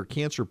able to take their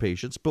cancer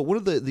patients. But one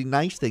of the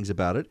nice things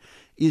about it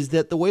is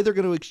that the way they're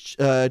going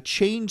to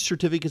change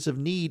Certificates of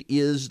Need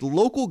is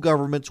local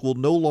governments will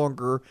no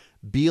longer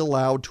be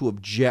allowed to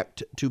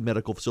object to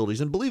medical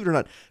facilities. And believe it or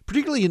not,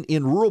 particularly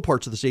in rural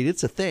parts of the state,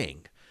 it's a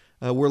thing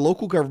where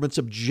local governments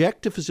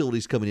object to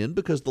facilities coming in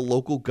because the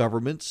local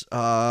governments,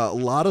 a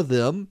lot of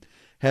them,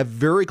 have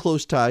very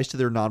close ties to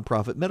their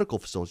nonprofit medical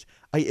facilities.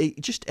 I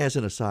just as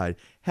an aside,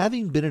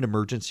 having been in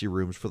emergency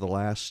rooms for the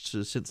last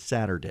since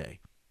Saturday,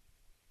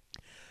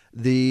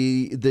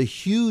 the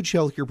huge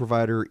healthcare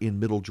provider in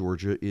Middle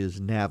Georgia is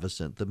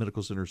Navicent, the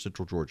Medical Center of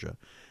Central Georgia.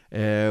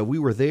 We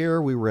were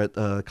there. We were at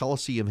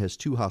Coliseum, has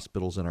 2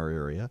 hospitals in our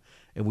area,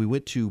 and we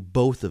went to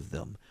both of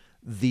them.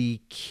 The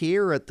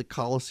care at the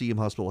Coliseum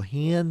Hospital,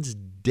 hands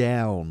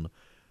down,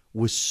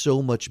 was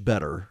so much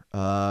better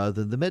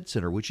than the Med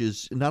Center, which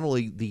is not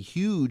only the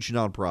huge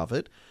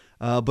nonprofit,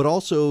 but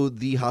also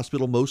the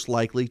hospital most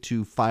likely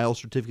to file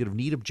Certificate of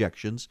Need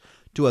objections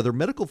to other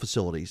medical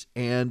facilities.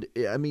 And,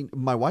 I mean,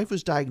 my wife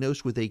was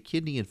diagnosed with a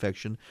kidney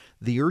infection.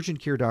 The urgent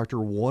care doctor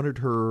wanted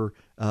her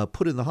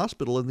put in the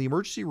hospital, and the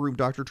emergency room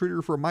doctor treated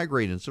her for a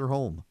migraine and sent her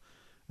home.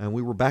 And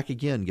we were back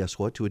again, guess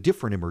what, to a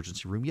different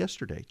emergency room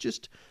yesterday.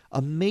 Just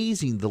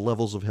amazing the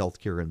levels of health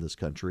care in this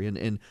country.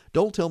 And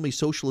don't tell me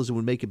socialism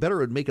would make it better.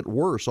 It would make it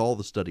worse, all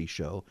the studies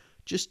show.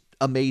 Just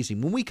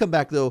amazing. When we come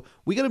back, though,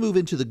 we got to move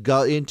into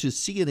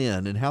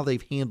CNN and how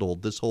they've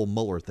handled this whole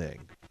Mueller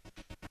thing.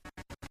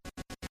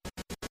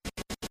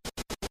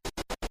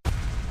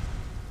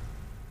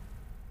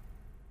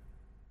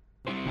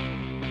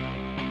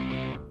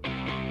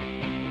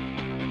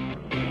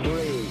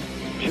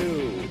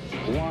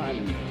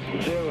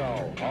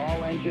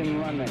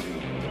 Engine running.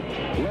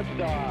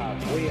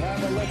 Liftoff. We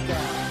have a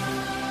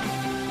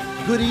liftoff.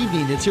 Good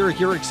evening. It's Eric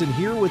Erickson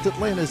here with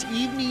Atlanta's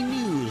Evening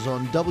News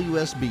on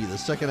WSB, the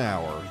second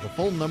hour. The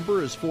phone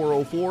number is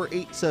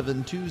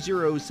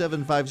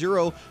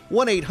 404-872-0750,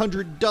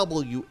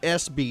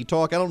 1-800-WSB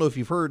Talk. I don't know if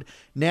you've heard,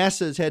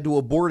 NASA has had to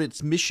abort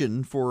its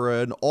mission for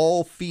an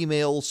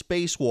all-female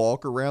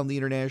spacewalk around the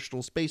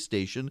International Space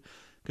Station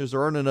because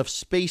there aren't enough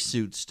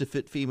spacesuits to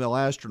fit female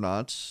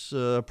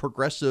astronauts.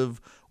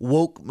 Progressive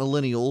woke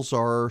millennials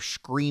are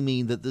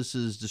screaming that this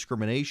is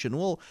discrimination.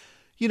 Well,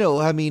 you know,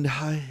 I mean,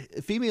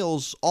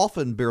 females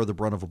often bear the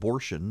brunt of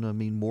abortion. I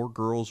mean, more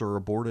girls are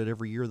aborted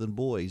every year than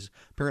boys,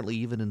 apparently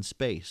even in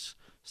space.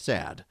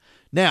 Sad.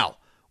 Now,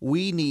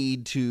 we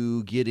need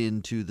to get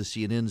into the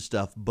CNN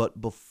stuff,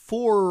 but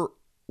before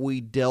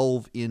we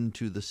delve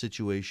into the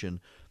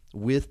situation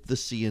with the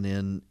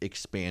CNN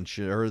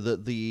expansion, or the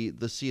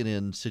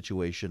CNN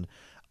situation,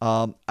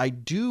 I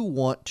do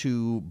want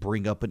to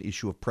bring up an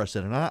issue of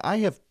precedent. I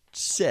have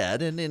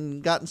said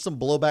and gotten some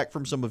blowback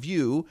from some of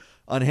you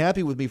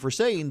unhappy with me for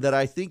saying that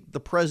I think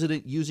the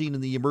president using in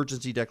the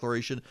emergency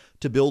declaration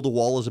to build a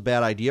wall is a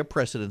bad idea.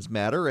 Precedents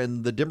matter,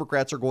 and the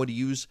Democrats are going to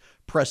use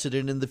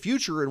precedent in the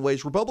future in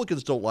ways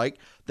Republicans don't like,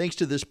 thanks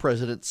to this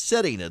president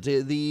setting it.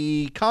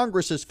 The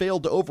Congress has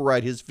failed to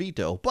override his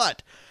veto,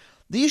 but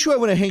the issue I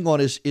want to hang on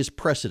is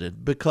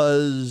precedent,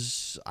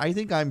 because I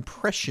think I'm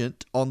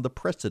prescient on the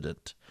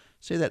precedent.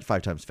 Say that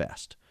 5 times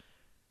fast.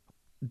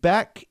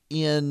 Back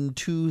in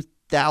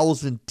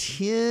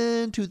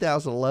 2010,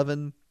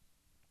 2011,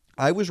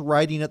 I was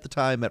writing at the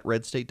time at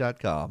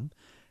redstate.com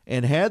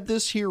and had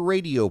this here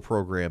radio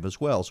program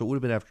as well. So it would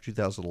have been after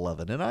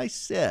 2011. And I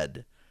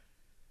said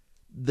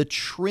the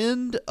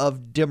trend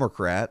of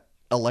Democrat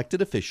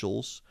elected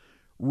officials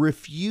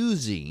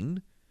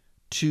refusing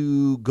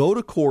to go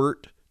to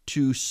court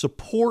to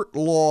support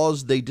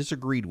laws they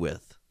disagreed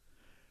with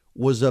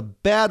was a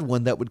bad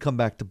one that would come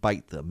back to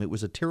bite them. It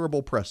was a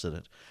terrible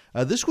precedent.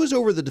 This was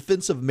over the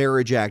Defense of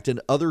Marriage Act and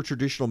other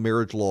traditional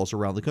marriage laws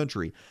around the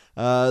country.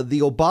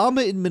 The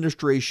Obama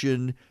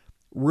administration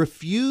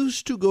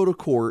refused to go to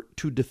court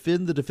to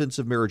defend the Defense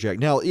of Marriage Act.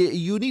 Now,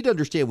 you need to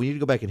understand, we need to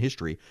go back in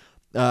history.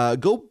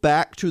 Go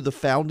back to the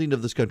founding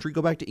of this country.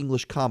 Go back to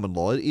English common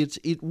law.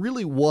 It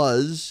really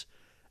was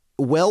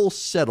well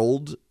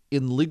settled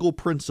in legal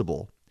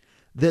principle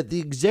that the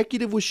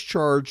executive was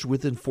charged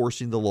with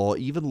enforcing the law,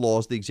 even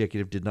laws the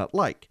executive did not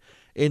like.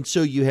 And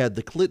so you had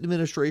the Clinton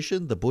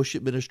administration, the Bush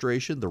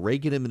administration, the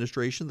Reagan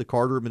administration, the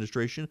Carter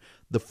administration,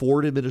 the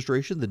Ford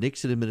administration, the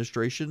Nixon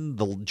administration,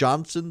 the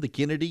Johnson, the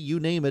Kennedy, you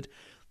name it.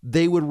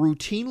 They would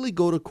routinely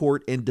go to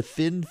court and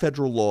defend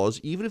federal laws,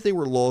 even if they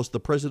were laws the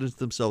presidents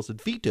themselves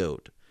had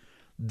vetoed.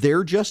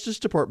 Their Justice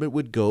Department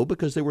would go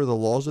because they were the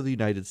laws of the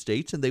United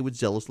States, and they would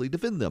zealously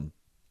defend them.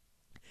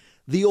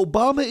 The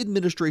Obama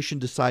administration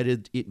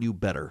decided it knew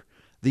better.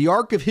 The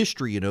arc of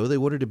history, they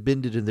wanted to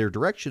bend it in their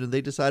direction, and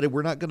they decided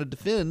we're not going to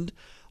defend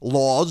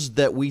laws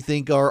that we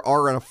think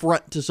are an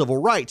affront to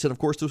civil rights. And, of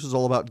course, this is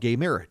all about gay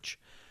marriage.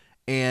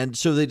 And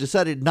so they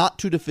decided not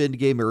to defend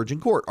gay marriage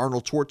in court.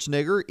 Arnold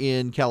Schwarzenegger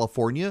in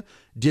California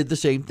did the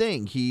same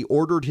thing. He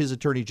ordered his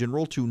attorney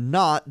general to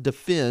not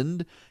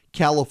defend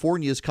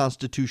California's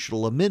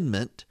constitutional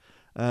amendment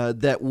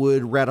that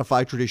would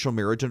ratify traditional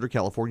marriage under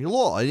California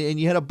law. And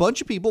you had a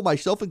bunch of people,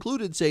 myself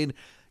included, saying,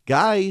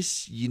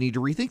 guys, you need to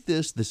rethink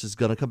this. This is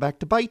going to come back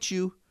to bite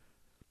you.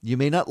 You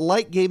may not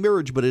like gay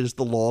marriage, but it is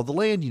the law of the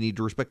land. You need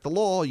to respect the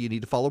law. You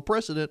need to follow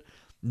precedent.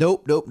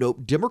 Nope.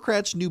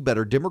 Democrats knew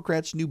better.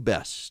 Democrats knew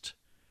best.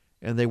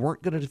 And they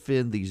weren't going to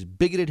defend these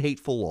bigoted,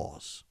 hateful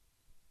laws.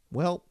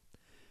 Well,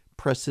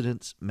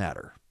 precedents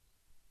matter.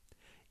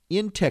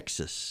 In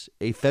Texas,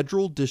 a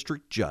federal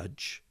district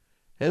judge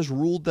has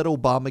ruled that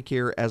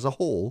Obamacare as a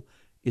whole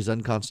is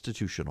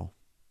unconstitutional.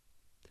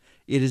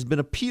 It has been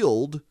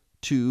appealed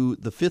to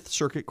the Fifth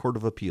Circuit Court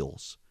of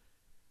Appeals.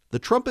 The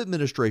Trump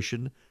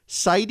administration,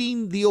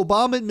 citing the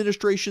Obama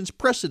administration's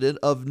precedent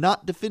of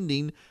not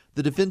defending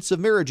the Defense of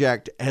Marriage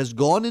Act, has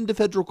gone into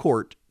federal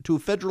court, to a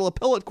federal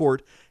appellate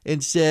court,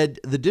 and said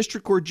the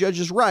district court judge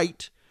is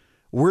right.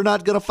 We're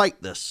not going to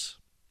fight this.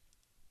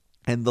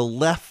 And the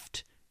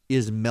left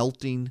is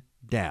melting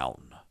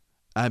down.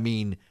 I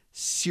mean,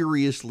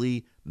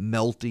 seriously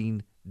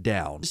melting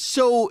down.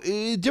 So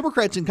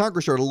Democrats in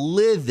Congress are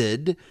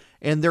livid,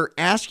 and they're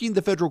asking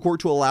the federal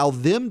court to allow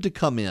them to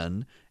come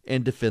in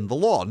and defend the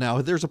law.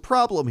 Now, there's a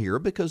problem here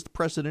because the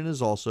precedent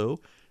is also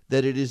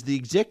that it is the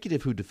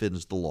executive who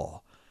defends the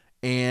law.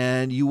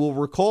 And you will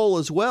recall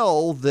as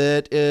well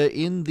that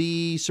in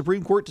the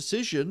Supreme Court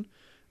decision,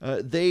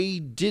 they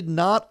did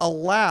not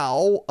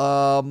allow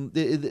others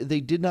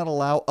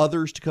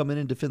to come in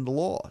and defend the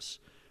laws.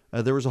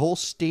 There was a whole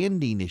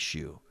standing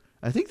issue.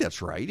 I think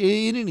that's right.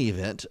 In any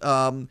event,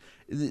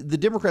 the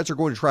Democrats are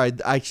going to try.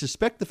 I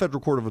suspect the Federal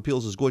Court of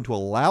Appeals is going to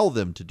allow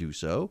them to do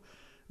so.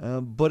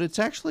 But it's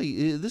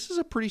actually, this is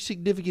a pretty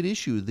significant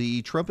issue.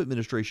 The Trump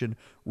administration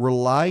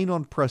relying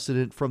on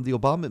precedent from the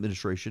Obama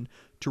administration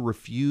to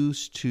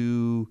refuse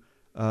to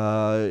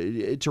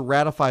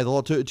ratify the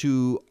law,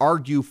 to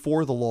argue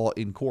for the law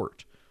in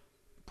court.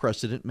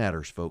 Precedent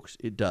matters, folks.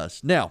 It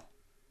does. Now,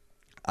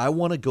 I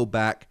want to go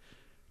back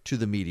to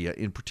the media.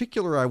 In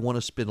particular, I want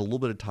to spend a little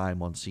bit of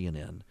time on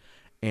CNN.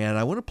 And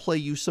I want to play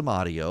you some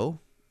audio.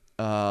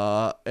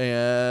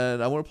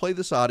 And I want to play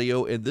this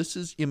audio. And this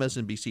is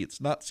MSNBC.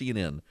 It's not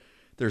CNN.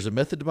 There's a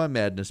method to my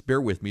madness. Bear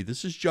with me.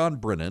 This is John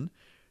Brennan.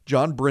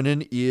 John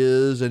Brennan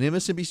is an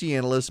MSNBC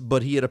analyst,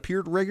 but he had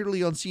appeared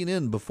regularly on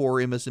CNN before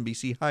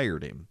MSNBC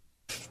hired him.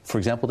 For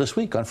example, this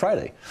week on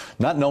Friday,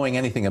 not knowing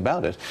anything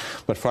about it,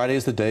 but Friday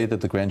is the day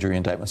that the grand jury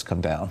indictments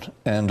come down.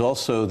 And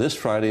also this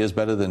Friday is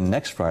better than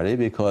next Friday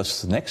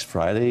because next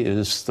Friday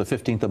is the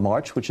 15th of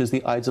March, which is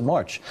the Ides of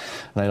March.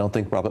 And I don't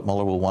think Robert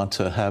Mueller will want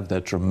to have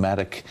that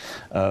dramatic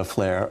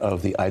flair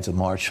of the Ides of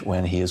March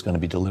when he is going to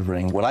be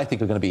delivering what I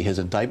think are going to be his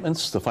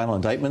indictments, the final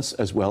indictments,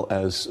 as well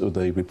as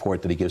the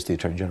report that he gives to the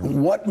Attorney General.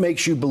 What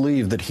makes you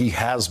believe that he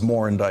has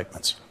more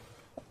indictments?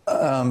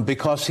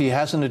 Because he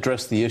hasn't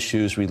addressed the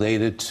issues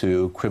related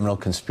to criminal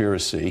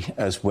conspiracy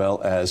as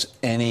well as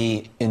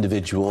any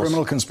individuals.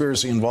 Criminal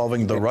conspiracy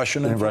involving the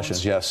Russian influence?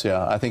 Russians, yes,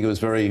 yeah. I think it was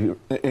very,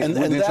 in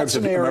terms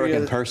of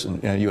American person,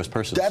 U.S.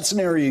 persons. That's an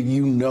area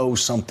you know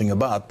something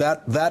about.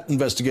 That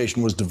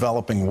investigation was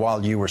developing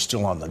while you were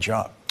still on the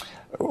job.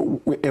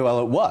 Well,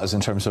 it was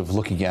in terms of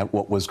looking at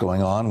what was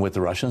going on with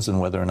the Russians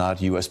and whether or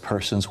not U.S.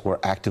 persons were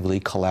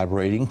actively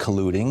collaborating,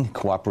 colluding,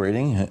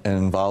 cooperating, and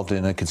involved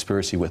in a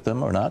conspiracy with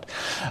them or not.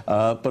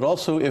 But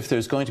also if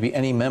there's going to be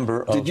any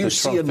member of the Trump family. Did you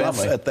see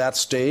enough at that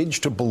stage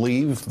to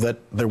believe that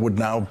there would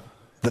now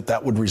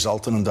that would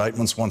result in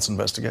indictments once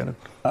investigated?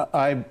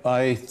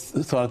 I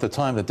thought at the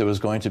time that there was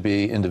going to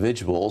be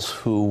individuals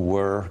who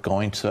were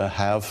going to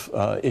have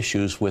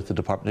issues with the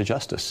Department of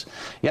Justice.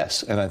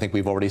 Yes, and I think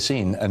we've already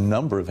seen a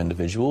number of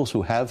individuals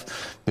who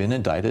have been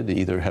indicted,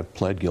 either have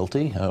pled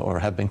guilty or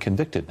have been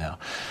convicted now.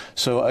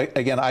 So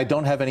again, I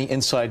don't have any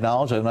inside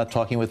knowledge. I'm not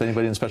talking with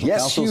anybody in special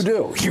counsels. Yes, you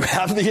do. You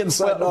have the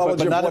inside knowledge,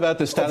 but not about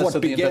the status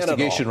of the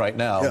investigation right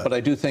now. Yeah. But I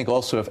do think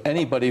also if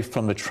anybody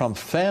from the Trump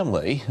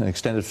family, an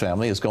extended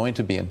family, is going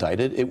to be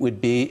indicted, it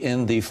would be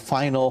in the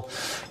final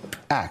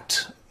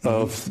act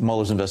of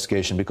Mueller's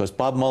investigation, because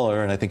Bob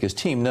Mueller and I think his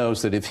team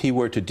knows that if he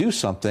were to do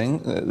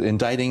something,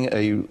 indicting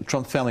a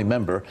Trump family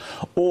member,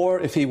 or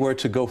if he were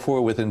to go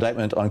forward with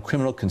indictment on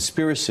criminal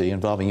conspiracy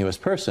involving U.S.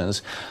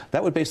 persons,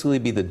 that would basically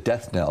be the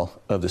death knell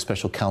of the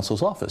special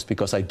counsel's office,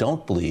 because I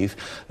don't believe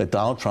that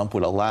Donald Trump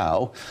would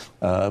allow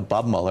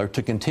Bob Mueller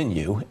to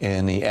continue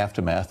in the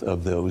aftermath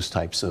of those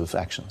types of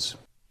actions.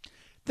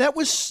 That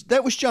was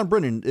John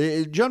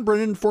Brennan. John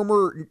Brennan,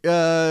 former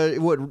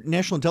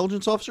national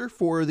intelligence officer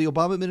for the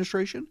Obama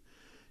administration.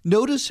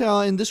 Notice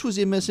how, and this was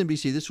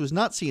MSNBC. This was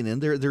not CNN.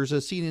 There's a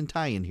CNN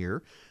tie-in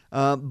here,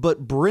 but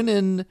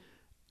Brennan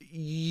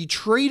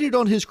traded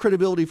on his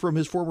credibility from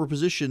his former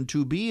position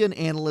to be an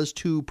analyst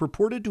who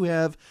purported to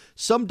have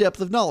some depth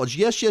of knowledge.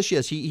 Yes.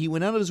 He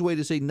went out of his way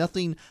to say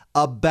nothing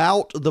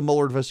about the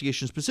Mueller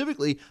investigation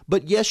specifically,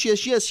 but yes.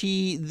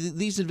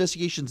 These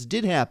investigations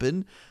did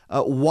happen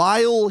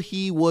while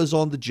he was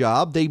on the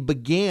job. They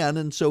began,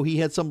 and so he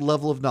had some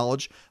level of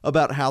knowledge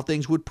about how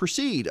things would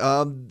proceed.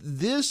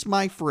 This,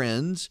 my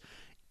friends,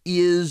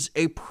 is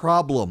a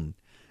problem,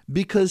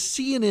 because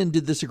CNN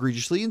did this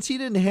egregiously, and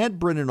CNN had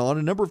Brennan on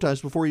a number of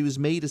times before he was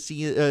made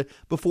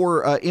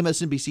before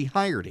MSNBC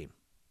hired him.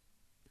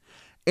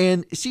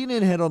 And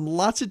CNN had on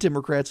lots of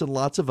Democrats and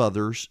lots of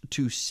others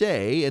to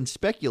say and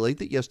speculate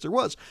that, yes, there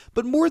was.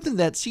 But more than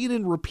that,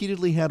 CNN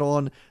repeatedly had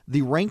on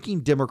the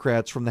ranking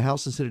Democrats from the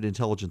House and Senate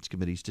Intelligence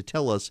Committees to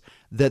tell us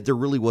that there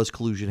really was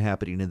collusion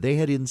happening. And they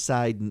had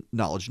inside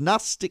knowledge,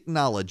 Gnostic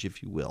knowledge,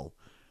 if you will,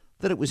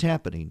 that it was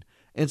happening.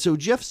 And so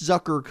Jeff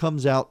Zucker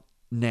comes out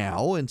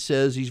now and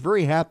says he's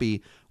very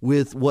happy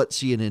with what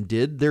CNN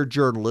did. They're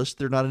journalists,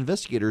 they're not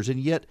investigators, and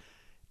yet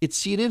it's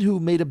CNN who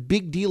made a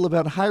big deal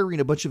about hiring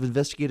a bunch of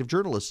investigative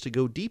journalists to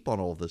go deep on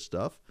all of this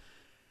stuff.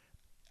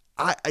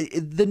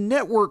 The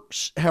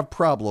networks have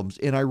problems,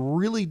 and I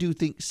really do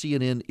think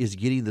CNN is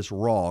getting this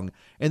wrong.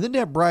 And then to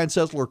have Brian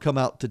Sessler come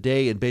out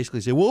today and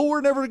basically say, well,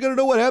 we're never going to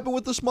know what happened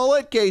with the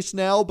Smollett case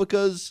now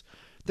because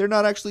they're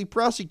not actually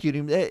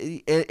prosecuting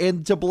him,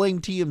 and to blame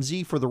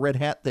TMZ for the red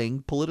hat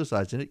thing,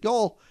 politicizing it.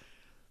 Y'all,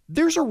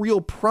 there's a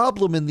real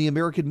problem in the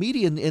American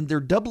media, and they're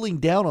doubling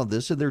down on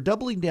this, and they're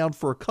doubling down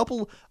for a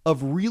couple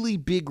of really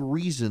big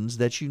reasons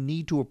that you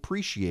need to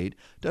appreciate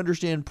to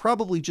understand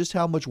probably just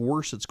how much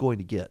worse it's going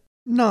to get.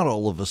 Not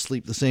all of us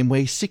sleep the same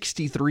way.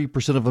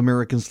 63% of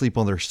Americans sleep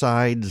on their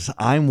sides.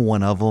 I'm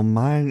one of them.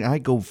 I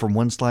go from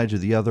one side to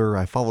the other.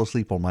 I fall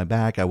asleep on my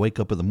back. I wake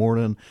up in the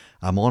morning.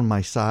 I'm on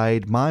my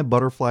side. My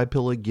butterfly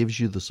pillow gives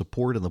you the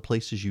support in the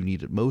places you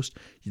need it most.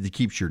 It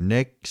keeps your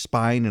neck,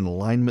 spine in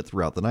alignment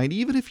throughout the night,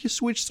 even if you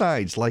switch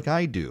sides like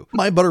I do.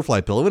 My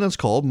butterfly pillow, and it's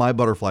called My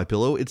Butterfly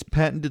Pillow. It's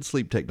patented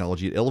sleep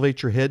technology. It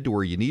elevates your head to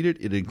where you need it.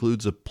 It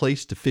includes a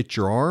place to fit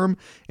your arm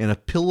and a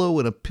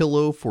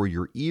pillow for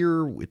your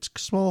ear. It's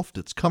soft.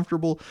 It's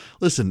comfortable.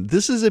 Listen,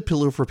 this is a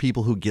pillow for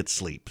people who get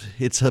sleep.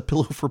 It's a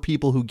pillow for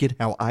people who get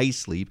how I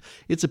sleep.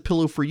 It's a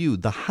pillow for you.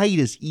 The height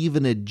is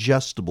even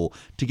adjustable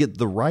to get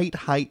the right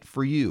height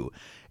for you.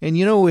 And,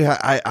 you know,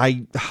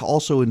 I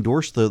also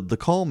endorse the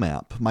Calm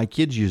app. My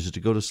kids use it to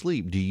go to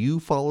sleep. Do you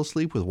fall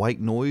asleep with white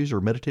noise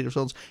or meditative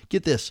sounds?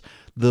 Get this.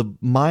 The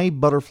My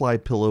Butterfly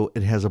pillow,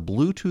 it has a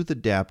Bluetooth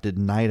adapted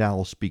night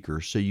owl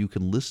speaker so you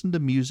can listen to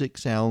music,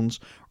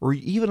 sounds, or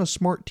even a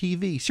smart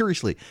TV.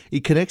 Seriously,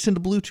 it connects into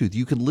Bluetooth.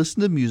 You can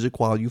listen to music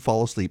while you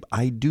fall asleep.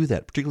 I do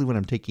that, particularly when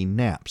I'm taking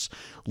naps.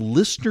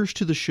 Listeners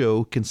to the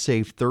show can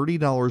save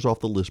 $30 off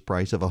the list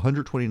price of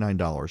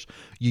 $129.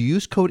 You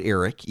use code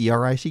ERIC,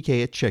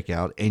 E-R-I-C-K, at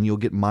checkout, and you'll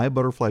get My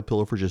Butterfly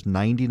pillow for just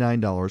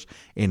 $99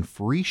 and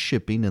free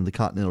shipping in the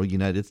continental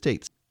United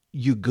States.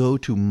 You go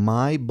to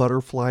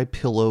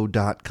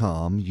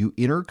mybutterflypillow.com, you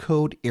enter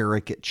code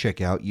ERIC at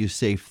checkout, you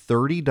save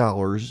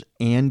 $30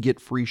 and get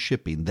free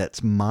shipping.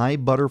 That's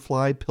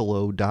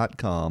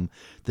mybutterflypillow.com.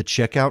 The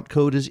checkout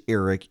code is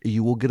ERIC.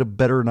 You will get a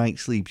better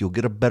night's sleep. You'll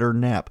get a better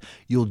nap.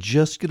 You'll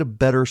just get a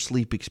better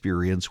sleep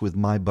experience with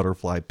My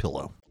Butterfly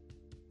Pillow.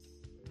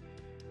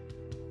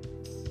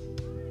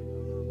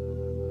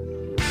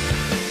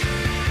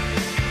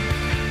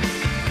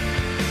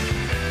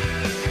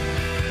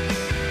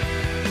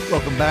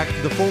 Welcome back.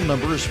 The phone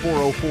number is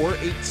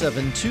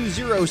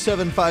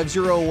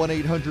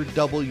 404-872-0750,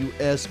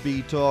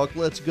 1-800-WSB Talk.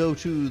 Let's go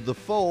to the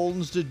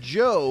phones to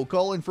Joe,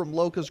 calling from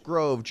Locust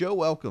Grove. Joe,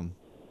 welcome.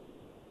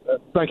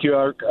 Thank you,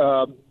 Eric.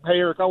 Hey,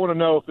 Eric, I want to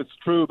know if it's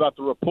true about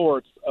the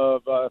reports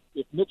of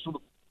if Mitch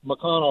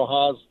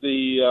McConnell has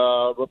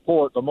the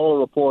report, the Mueller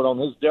report, on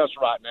his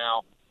desk right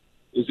now.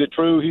 Is it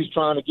true he's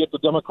trying to get the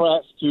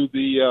Democrats to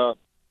the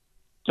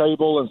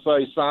table and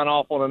say sign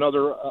off on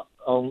another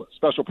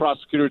special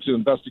prosecutor to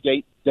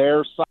investigate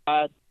their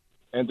side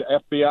and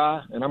the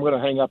FBI? And I'm going to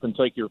hang up and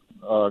take your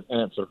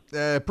answer.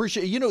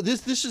 Appreciate. You know,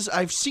 this is,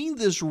 I've seen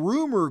this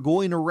rumor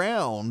going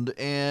around,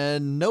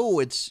 and no,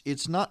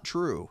 it's not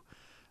true.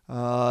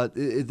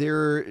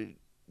 McConnell,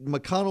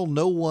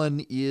 no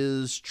one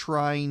is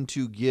trying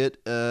to get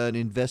an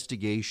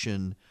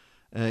investigation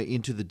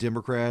into the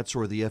Democrats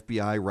or the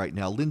FBI right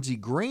now. Lindsey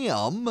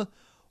Graham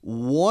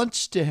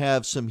wants to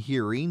have some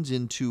hearings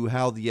into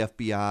how the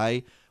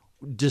FBI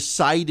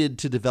decided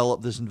to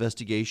develop this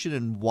investigation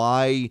and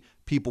why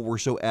people were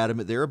so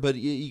adamant there. But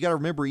you got to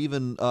remember,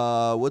 even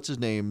what's his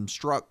name,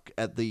 Strzok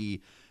at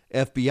the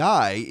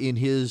FBI, in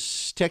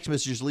his text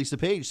messages, Lisa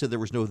Page said there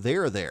was no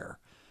there,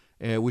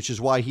 which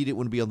is why he didn't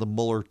want to be on the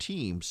Mueller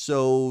team.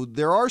 So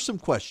there are some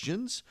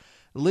questions.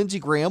 Lindsey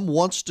Graham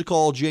wants to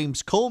call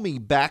James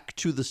Comey back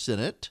to the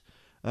Senate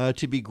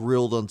to be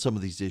grilled on some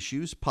of these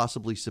issues,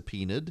 possibly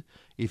subpoenaed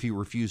if he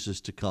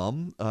refuses to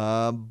come.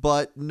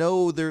 But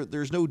no,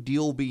 there's no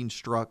deal being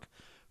struck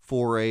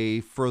for a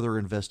further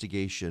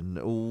investigation.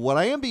 What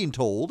I am being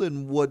told,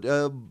 and what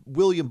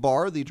William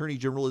Barr, the Attorney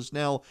General, is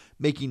now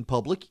making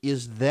public,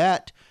 is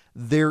that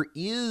there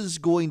is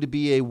going to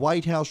be a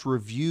White House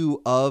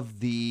review of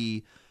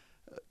the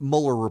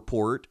Mueller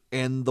report,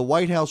 and the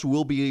White House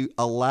will be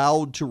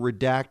allowed to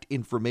redact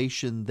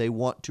information they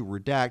want to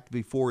redact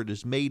before it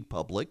is made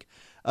public.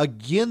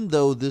 Again,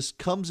 though, this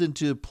comes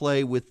into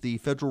play with the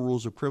Federal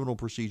Rules of Criminal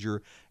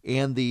Procedure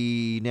and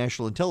the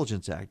National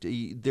Intelligence Act.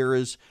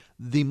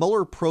 The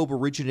Mueller probe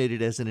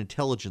originated as an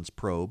intelligence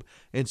probe,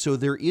 and so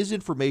there is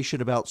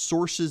information about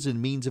sources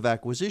and means of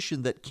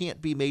acquisition that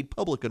can't be made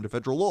public under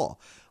federal law.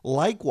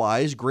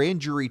 Likewise,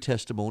 grand jury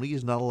testimony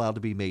is not allowed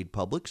to be made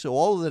public, so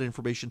all of that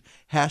information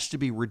has to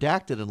be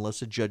redacted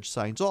unless a judge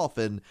signs off.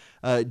 And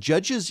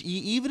judges,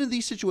 even in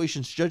these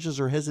situations, judges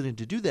are hesitant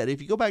to do that.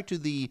 If you go back to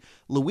the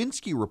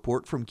Lewinsky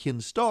report from Ken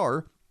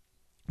Starr,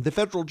 the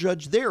federal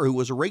judge there, who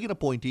was a Reagan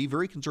appointee,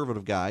 very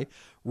conservative guy,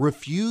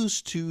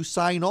 refused to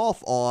sign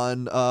off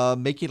on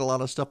making a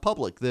lot of stuff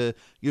public. The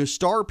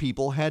Starr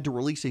people had to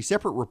release a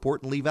separate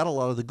report and leave out a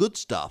lot of the good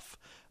stuff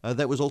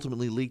that was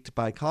ultimately leaked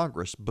by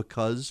Congress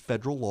because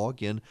federal law,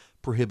 again,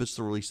 prohibits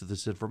the release of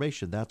this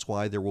information. That's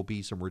why there will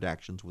be some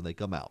redactions when they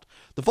come out.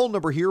 The phone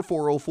number here,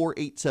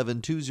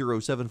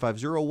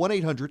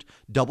 404-872-0750,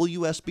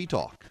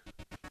 1-800-WSB-TALK.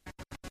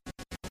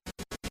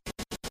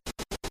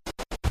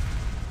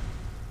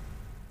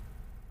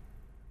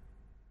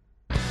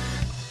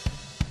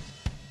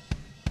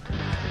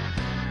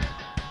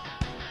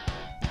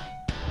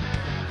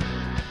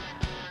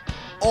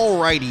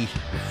 Alrighty,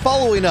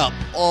 following up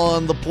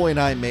on the point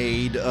I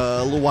made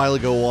a little while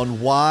ago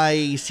on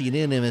why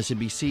CNN,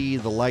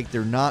 MSNBC, the like,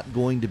 they're not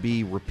going to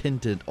be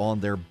repentant on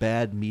their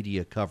bad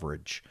media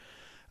coverage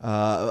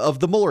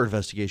of the Mueller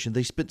investigation.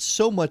 They spent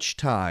so much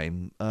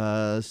time.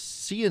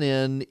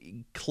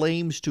 CNN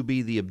claims to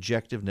be the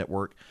objective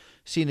network.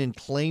 CNN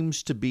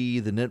claims to be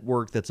the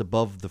network that's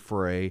above the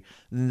fray.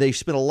 They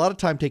spent a lot of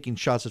time taking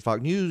shots at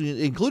Fox News,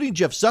 including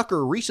Jeff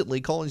Zucker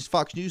recently calling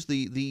Fox News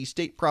the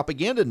state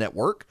propaganda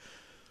network.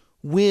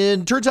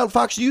 When turns out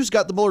Fox News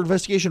got the Mueller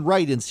investigation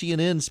right, and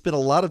CNN spent a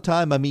lot of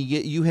time. I mean,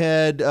 you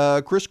had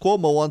Chris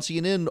Cuomo on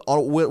CNN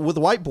with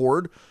a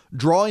whiteboard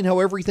drawing how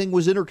everything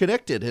was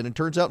interconnected, and it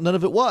turns out none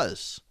of it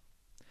was.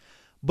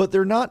 But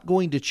they're not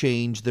going to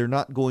change. They're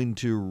not going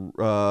to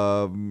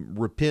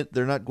repent.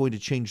 They're not going to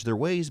change their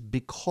ways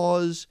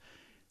because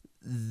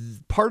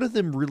part of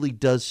them really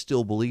does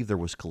still believe there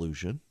was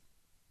collusion.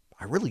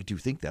 I really do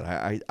think that.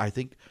 I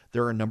think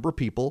there are a number of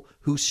people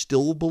who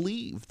still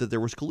believe that there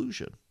was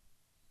collusion.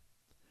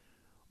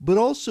 But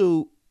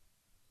also,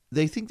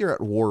 they think they're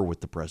at war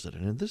with the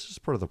president, and this is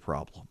part of the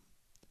problem.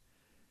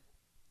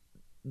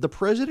 The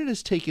president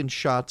has taken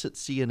shots at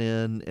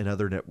CNN and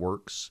other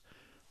networks.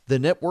 The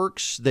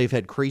networks, they've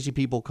had crazy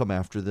people come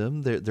after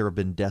them. There have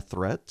been death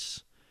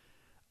threats.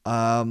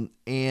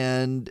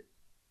 And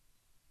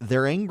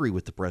they're angry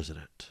with the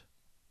president.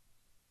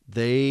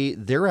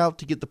 They're out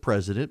to get the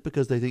president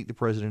because they think the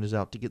president is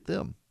out to get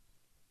them.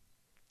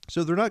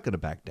 So they're not going to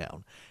back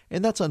down.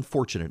 And that's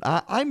unfortunate.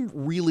 I'm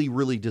really,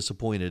 really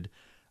disappointed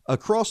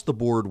across the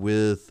board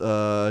with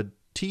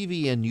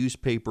TV and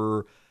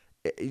newspaper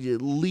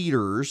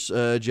leaders,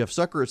 Jeff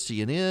Zucker at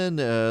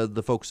CNN,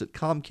 the folks at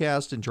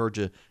Comcast in charge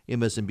of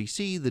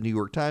MSNBC, the New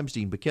York Times,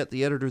 Dean Baquette,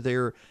 the editor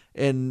there,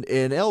 and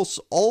else,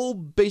 all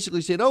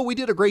basically saying, oh, we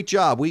did a great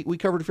job. We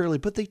covered it fairly,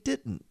 but they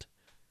didn't.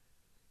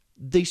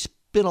 They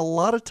spent a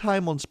lot of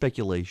time on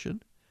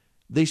speculation.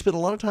 They spent a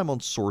lot of time on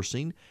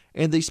sourcing,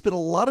 and they spent a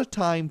lot of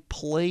time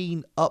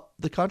playing up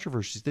the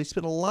controversies. They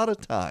spent a lot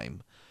of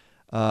time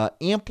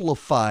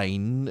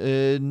amplifying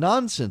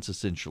nonsense,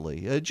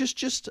 essentially.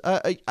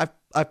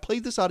 I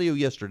played this audio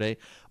yesterday,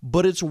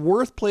 but it's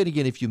worth playing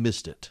again if you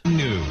missed it.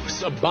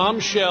 News. A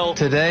bombshell.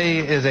 Today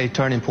is a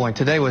turning point.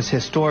 Today was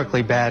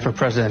historically bad for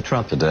President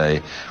Trump.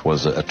 Today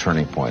was a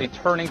turning point. A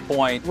turning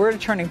point. We're at a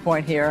turning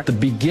point here. The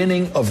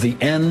beginning of the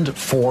end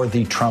for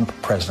the Trump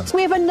presidency.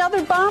 We have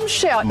another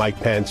bombshell. Mike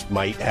Pence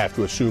might have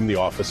to assume the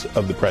office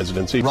of the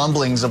presidency.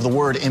 Rumblings of the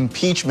word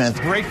impeachment.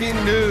 Breaking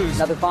news.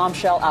 Another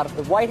bombshell out of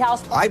the White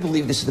House. I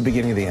believe this is the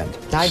beginning of the end.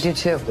 I do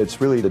too. It's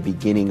really the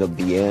beginning of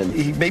the end.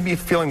 He may be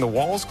feeling the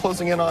walls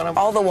closing in on him.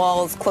 All the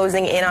walls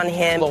closing in on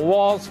him. The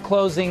walls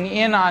closing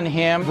in on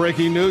him.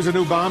 Breaking news, a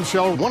new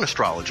bombshell. One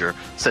astrologer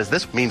says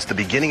this means the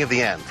beginning of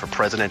the end for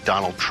President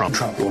Donald Trump.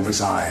 Trump will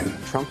resign.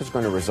 Trump is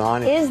going to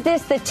resign. Is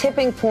this the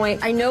tipping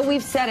point? I know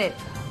we've said it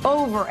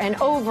over and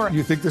over.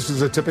 You think this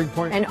is a tipping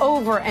point? And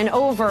over and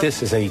over.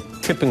 This is a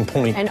tipping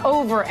point. And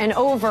over and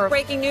over.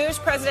 Breaking news,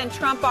 President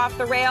Trump off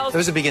the rails. It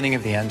was the beginning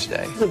of the end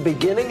today. The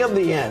beginning of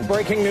the end.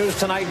 Breaking news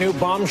tonight, new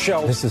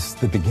bombshell. This is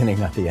the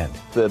beginning of the end.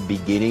 The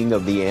beginning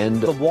of the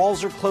end. The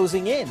walls are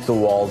closing in. The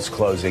walls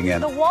closing in.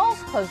 The walls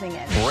closing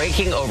in.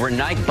 Breaking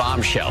overnight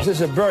bombshell. This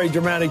is a very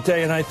dramatic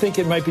day, and I think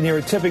it might be near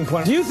a tipping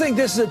point. Do you think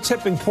this is a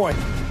tipping point?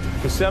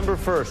 December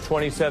 1st,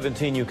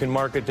 2017, you can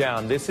mark it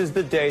down. This is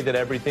the day that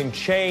everything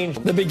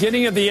changed. The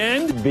beginning of the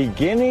end?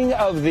 Beginning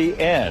of the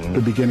end.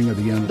 The beginning of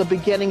the end. The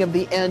beginning of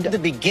the end. The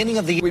beginning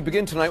of the We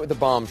begin tonight with a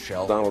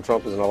bombshell. Donald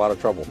Trump is in a lot of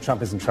trouble.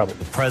 Trump is in trouble.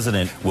 The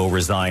president will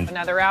resign.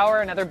 Another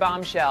hour, another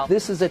bombshell.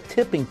 This is a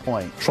tipping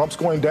point. Trump's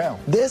going down.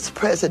 This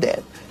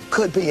president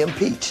could be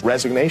impeached.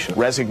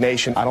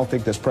 Resignation. I don't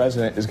think this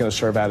president is going to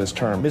serve out his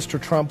term.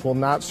 Mr. Trump will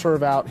not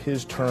serve out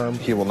his term.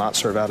 He will not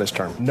serve out his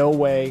term. No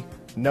way.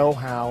 No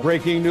how.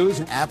 Breaking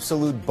news.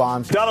 Absolute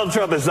bombshell. Donald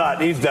Trump is not.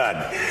 He's done.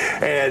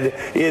 And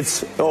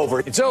it's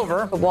over. It's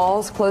over. The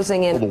walls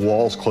closing in. The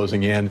walls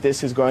closing in.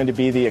 This is going to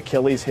be the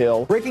Achilles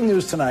heel. Breaking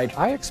news tonight.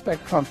 I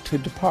expect Trump to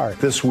depart.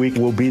 This week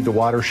will be the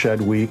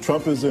watershed week.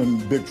 Trump is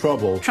in big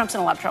trouble. Trump's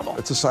in a lot of trouble.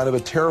 It's a sign of a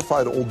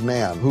terrified old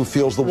man who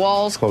feels the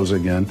Walls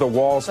closing in. The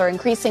walls are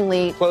increasingly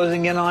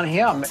Closing in on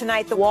him.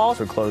 Tonight, the walls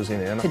are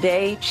closing in.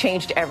 Today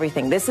changed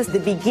everything. This is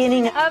the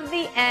beginning of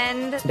the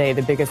end. Today,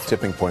 the biggest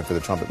tipping point for the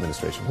Trump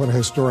administration. What a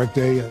historic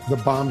day. The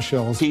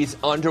bombshells. He's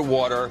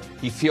underwater.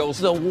 He feels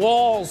the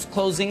walls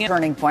closing in.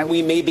 Turning point.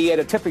 we may be at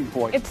a tipping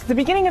point. It's the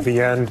beginning of The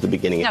end. The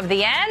beginning of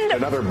the end.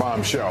 Another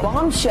bombshell.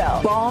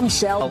 Bombshell.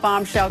 Bombshell.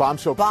 Bombshell.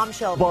 Bombshell.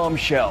 Bombshell.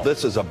 Bombshell.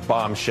 This is a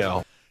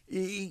bombshell.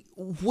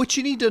 What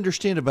you need to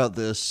understand about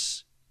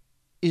this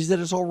is that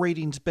it's all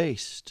ratings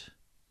based.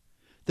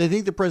 They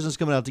think the president's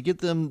coming out to get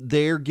them.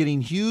 They're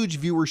getting huge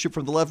viewership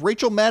from the left.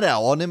 Rachel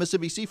Maddow on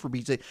MSNBC, for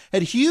Pete's sake,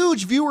 had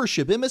huge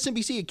viewership.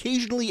 MSNBC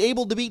occasionally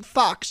able to beat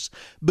Fox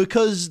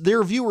because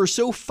their viewers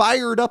so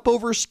fired up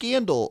over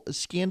Scandal.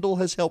 Scandal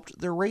has helped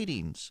their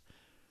ratings.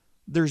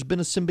 There's been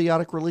a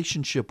symbiotic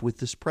relationship with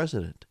this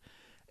president.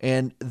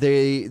 And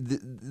they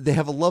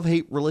have a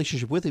love-hate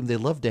relationship with him. They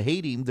love to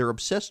hate him. They're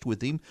obsessed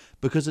with him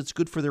because it's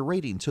good for their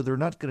ratings. So they're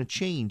not going to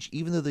change,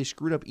 even though they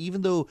screwed up,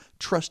 even though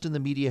trust in the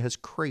media has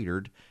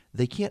cratered.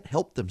 They can't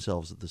help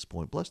themselves at this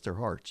point. Bless their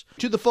hearts.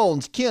 To the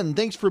phones. Ken,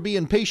 thanks for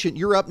being patient.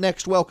 You're up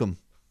next. Welcome.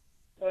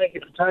 Thank you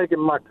for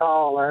taking my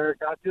call, Eric.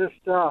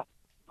 I'm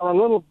a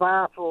little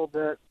baffled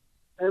that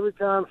every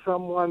time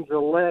someone's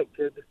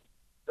elected,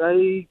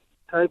 they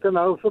take an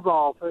oath of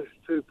office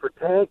to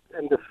protect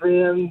and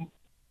defend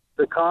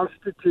the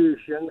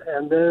Constitution,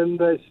 and then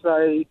they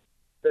say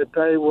that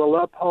they will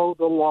uphold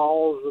the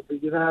laws of the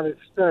United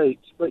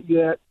States. But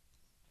yet,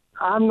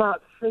 I'm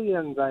not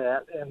seeing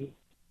that,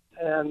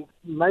 and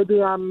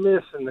maybe I'm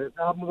missing it.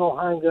 I'm going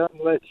to hang up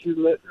and let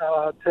you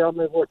tell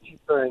me what you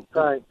think.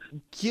 Thanks.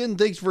 Ken,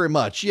 thanks very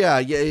much.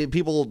 Yeah,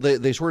 people,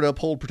 they swear to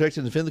uphold, protect,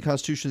 and defend the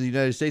Constitution of the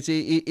United States.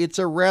 It's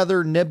a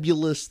rather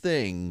nebulous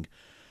thing.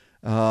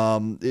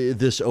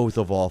 this oath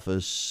of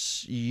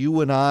office.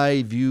 You and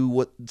I view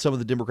what some of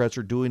the Democrats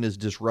are doing as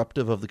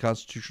disruptive of the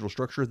constitutional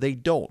structure. They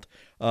don't.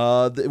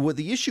 What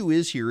the issue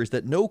is here is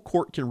that no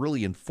court can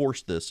really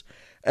enforce this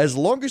as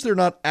long as they're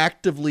not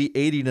actively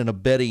aiding and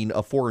abetting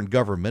a foreign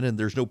government, and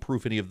there's no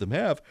proof any of them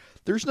have.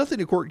 There's nothing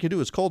a court can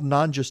do. It's called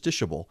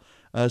non-justiciable.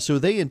 So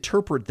they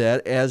interpret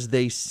that as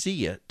they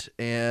see it,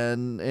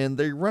 and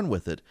they run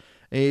with it.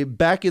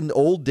 Back in the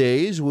old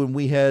days when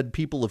we had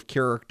people of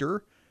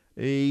character,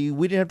 we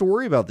didn't have to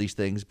worry about these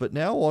things. But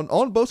now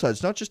on both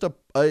sides,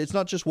 it's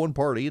not just one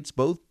party, it's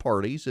both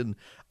parties, and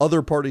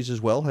other parties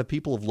as well have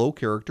people of low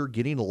character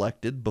getting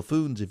elected,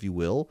 buffoons, if you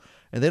will,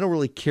 and they don't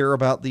really care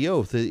about the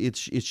oath. It's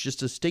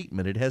just a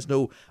statement. It has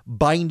no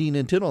binding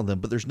intent on them,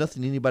 but there's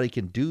nothing anybody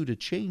can do to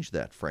change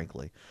that,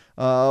 frankly.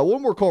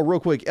 One more call real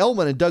quick.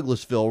 Elman in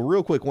Douglasville,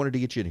 real quick, wanted to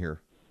get you in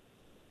here.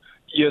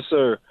 Yes,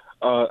 sir.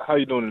 How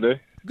you doing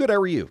today? Good. How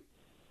are you?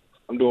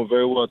 I'm doing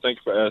very well. Thank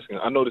you for asking.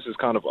 I know this is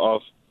kind of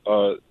off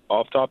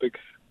topic,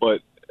 but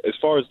as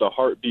far as the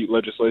heartbeat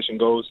legislation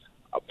goes,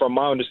 from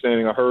my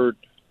understanding, I heard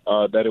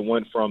that it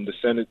went from the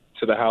Senate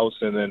to the House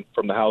and then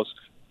from the House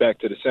back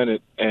to the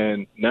Senate,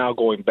 and now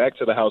going back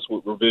to the House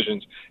with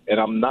revisions, and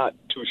I'm not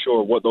too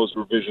sure what those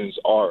revisions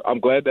are. I'm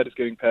glad that it's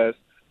getting passed.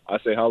 I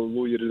say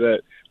hallelujah to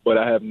that, but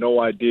I have no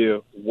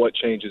idea what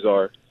changes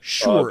are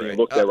being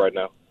looked at right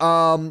now.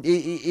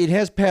 It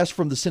has passed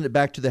from the Senate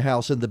back to the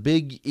House, and the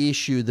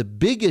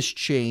biggest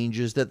change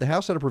is that the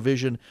House had a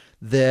provision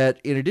that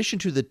in addition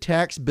to the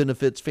tax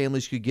benefits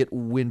families could get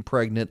when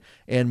pregnant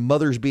and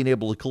mothers being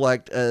able to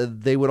collect,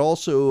 they would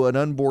also, an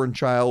unborn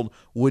child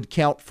would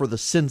count for the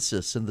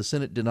census, and the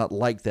Senate did not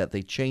like that.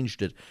 They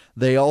changed it.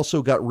 They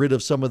also got rid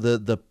of some of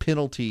the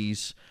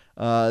penalties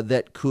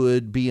that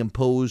could be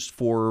imposed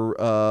for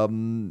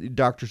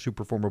doctors who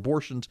perform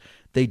abortions.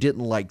 They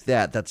didn't like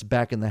that. That's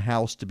back in the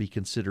House to be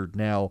considered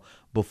now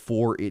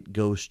before it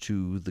goes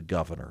to the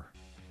governor.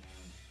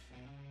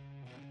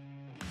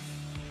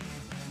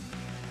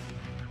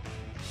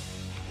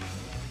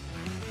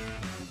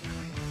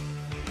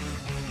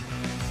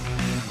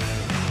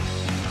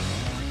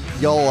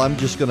 Y'all, I'm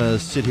just going to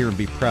sit here and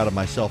be proud of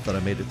myself that I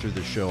made it through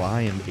the show.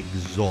 I am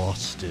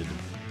exhausted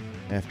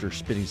after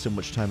spending so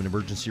much time in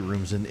emergency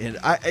rooms, and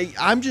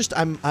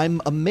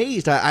I'm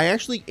amazed. I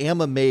actually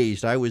am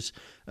amazed. I was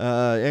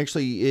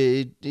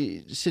trading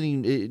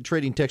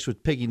texts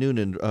with Peggy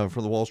Noonan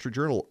from the Wall Street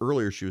Journal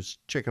earlier. She was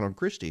checking on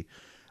Christie,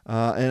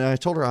 and I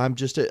told her I'm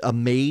just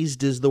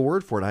amazed is the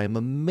word for it. I am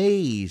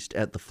amazed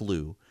at the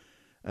flu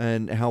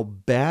and how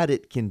bad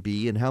it can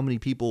be, and how many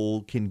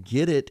people can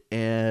get it,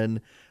 and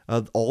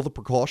all the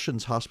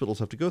precautions hospitals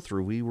have to go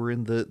through. We were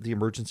in the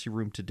emergency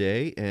room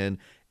today, and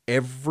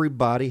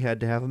everybody had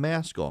to have a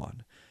mask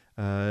on.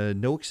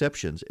 No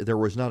exceptions. There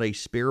was not a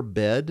spare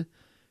bed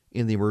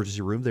in the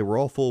emergency room. They were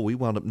all full. We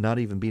wound up not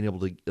even being able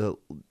to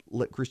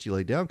let Christy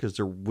lay down because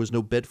there was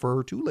no bed for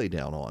her to lay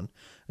down on.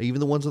 Even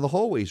the ones in the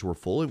hallways were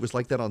full. It was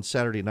like that on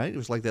Saturday night. It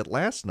was like that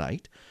last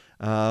night.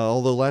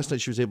 Although last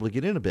night she was able to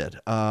get in a bed.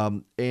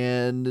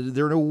 And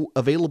there are no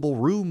available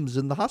rooms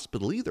in the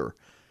hospital either.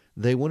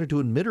 They wanted to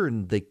admit her,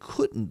 and they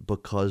couldn't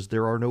because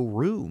there are no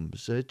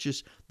rooms. It's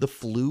just the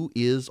flu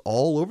is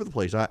all over the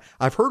place.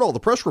 I've heard all the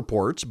press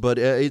reports, but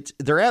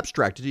they're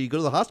abstracted. You go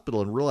to the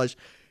hospital and realize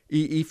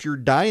if you're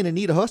dying and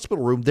need a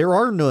hospital room, there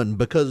are none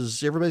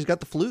because everybody's got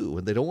the flu,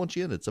 and they don't want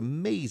you in. It's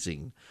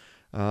amazing.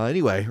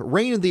 Anyway,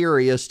 rain in the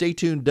area. Stay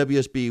tuned,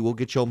 WSB. We'll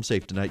get you home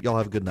safe tonight. Y'all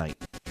have a good night.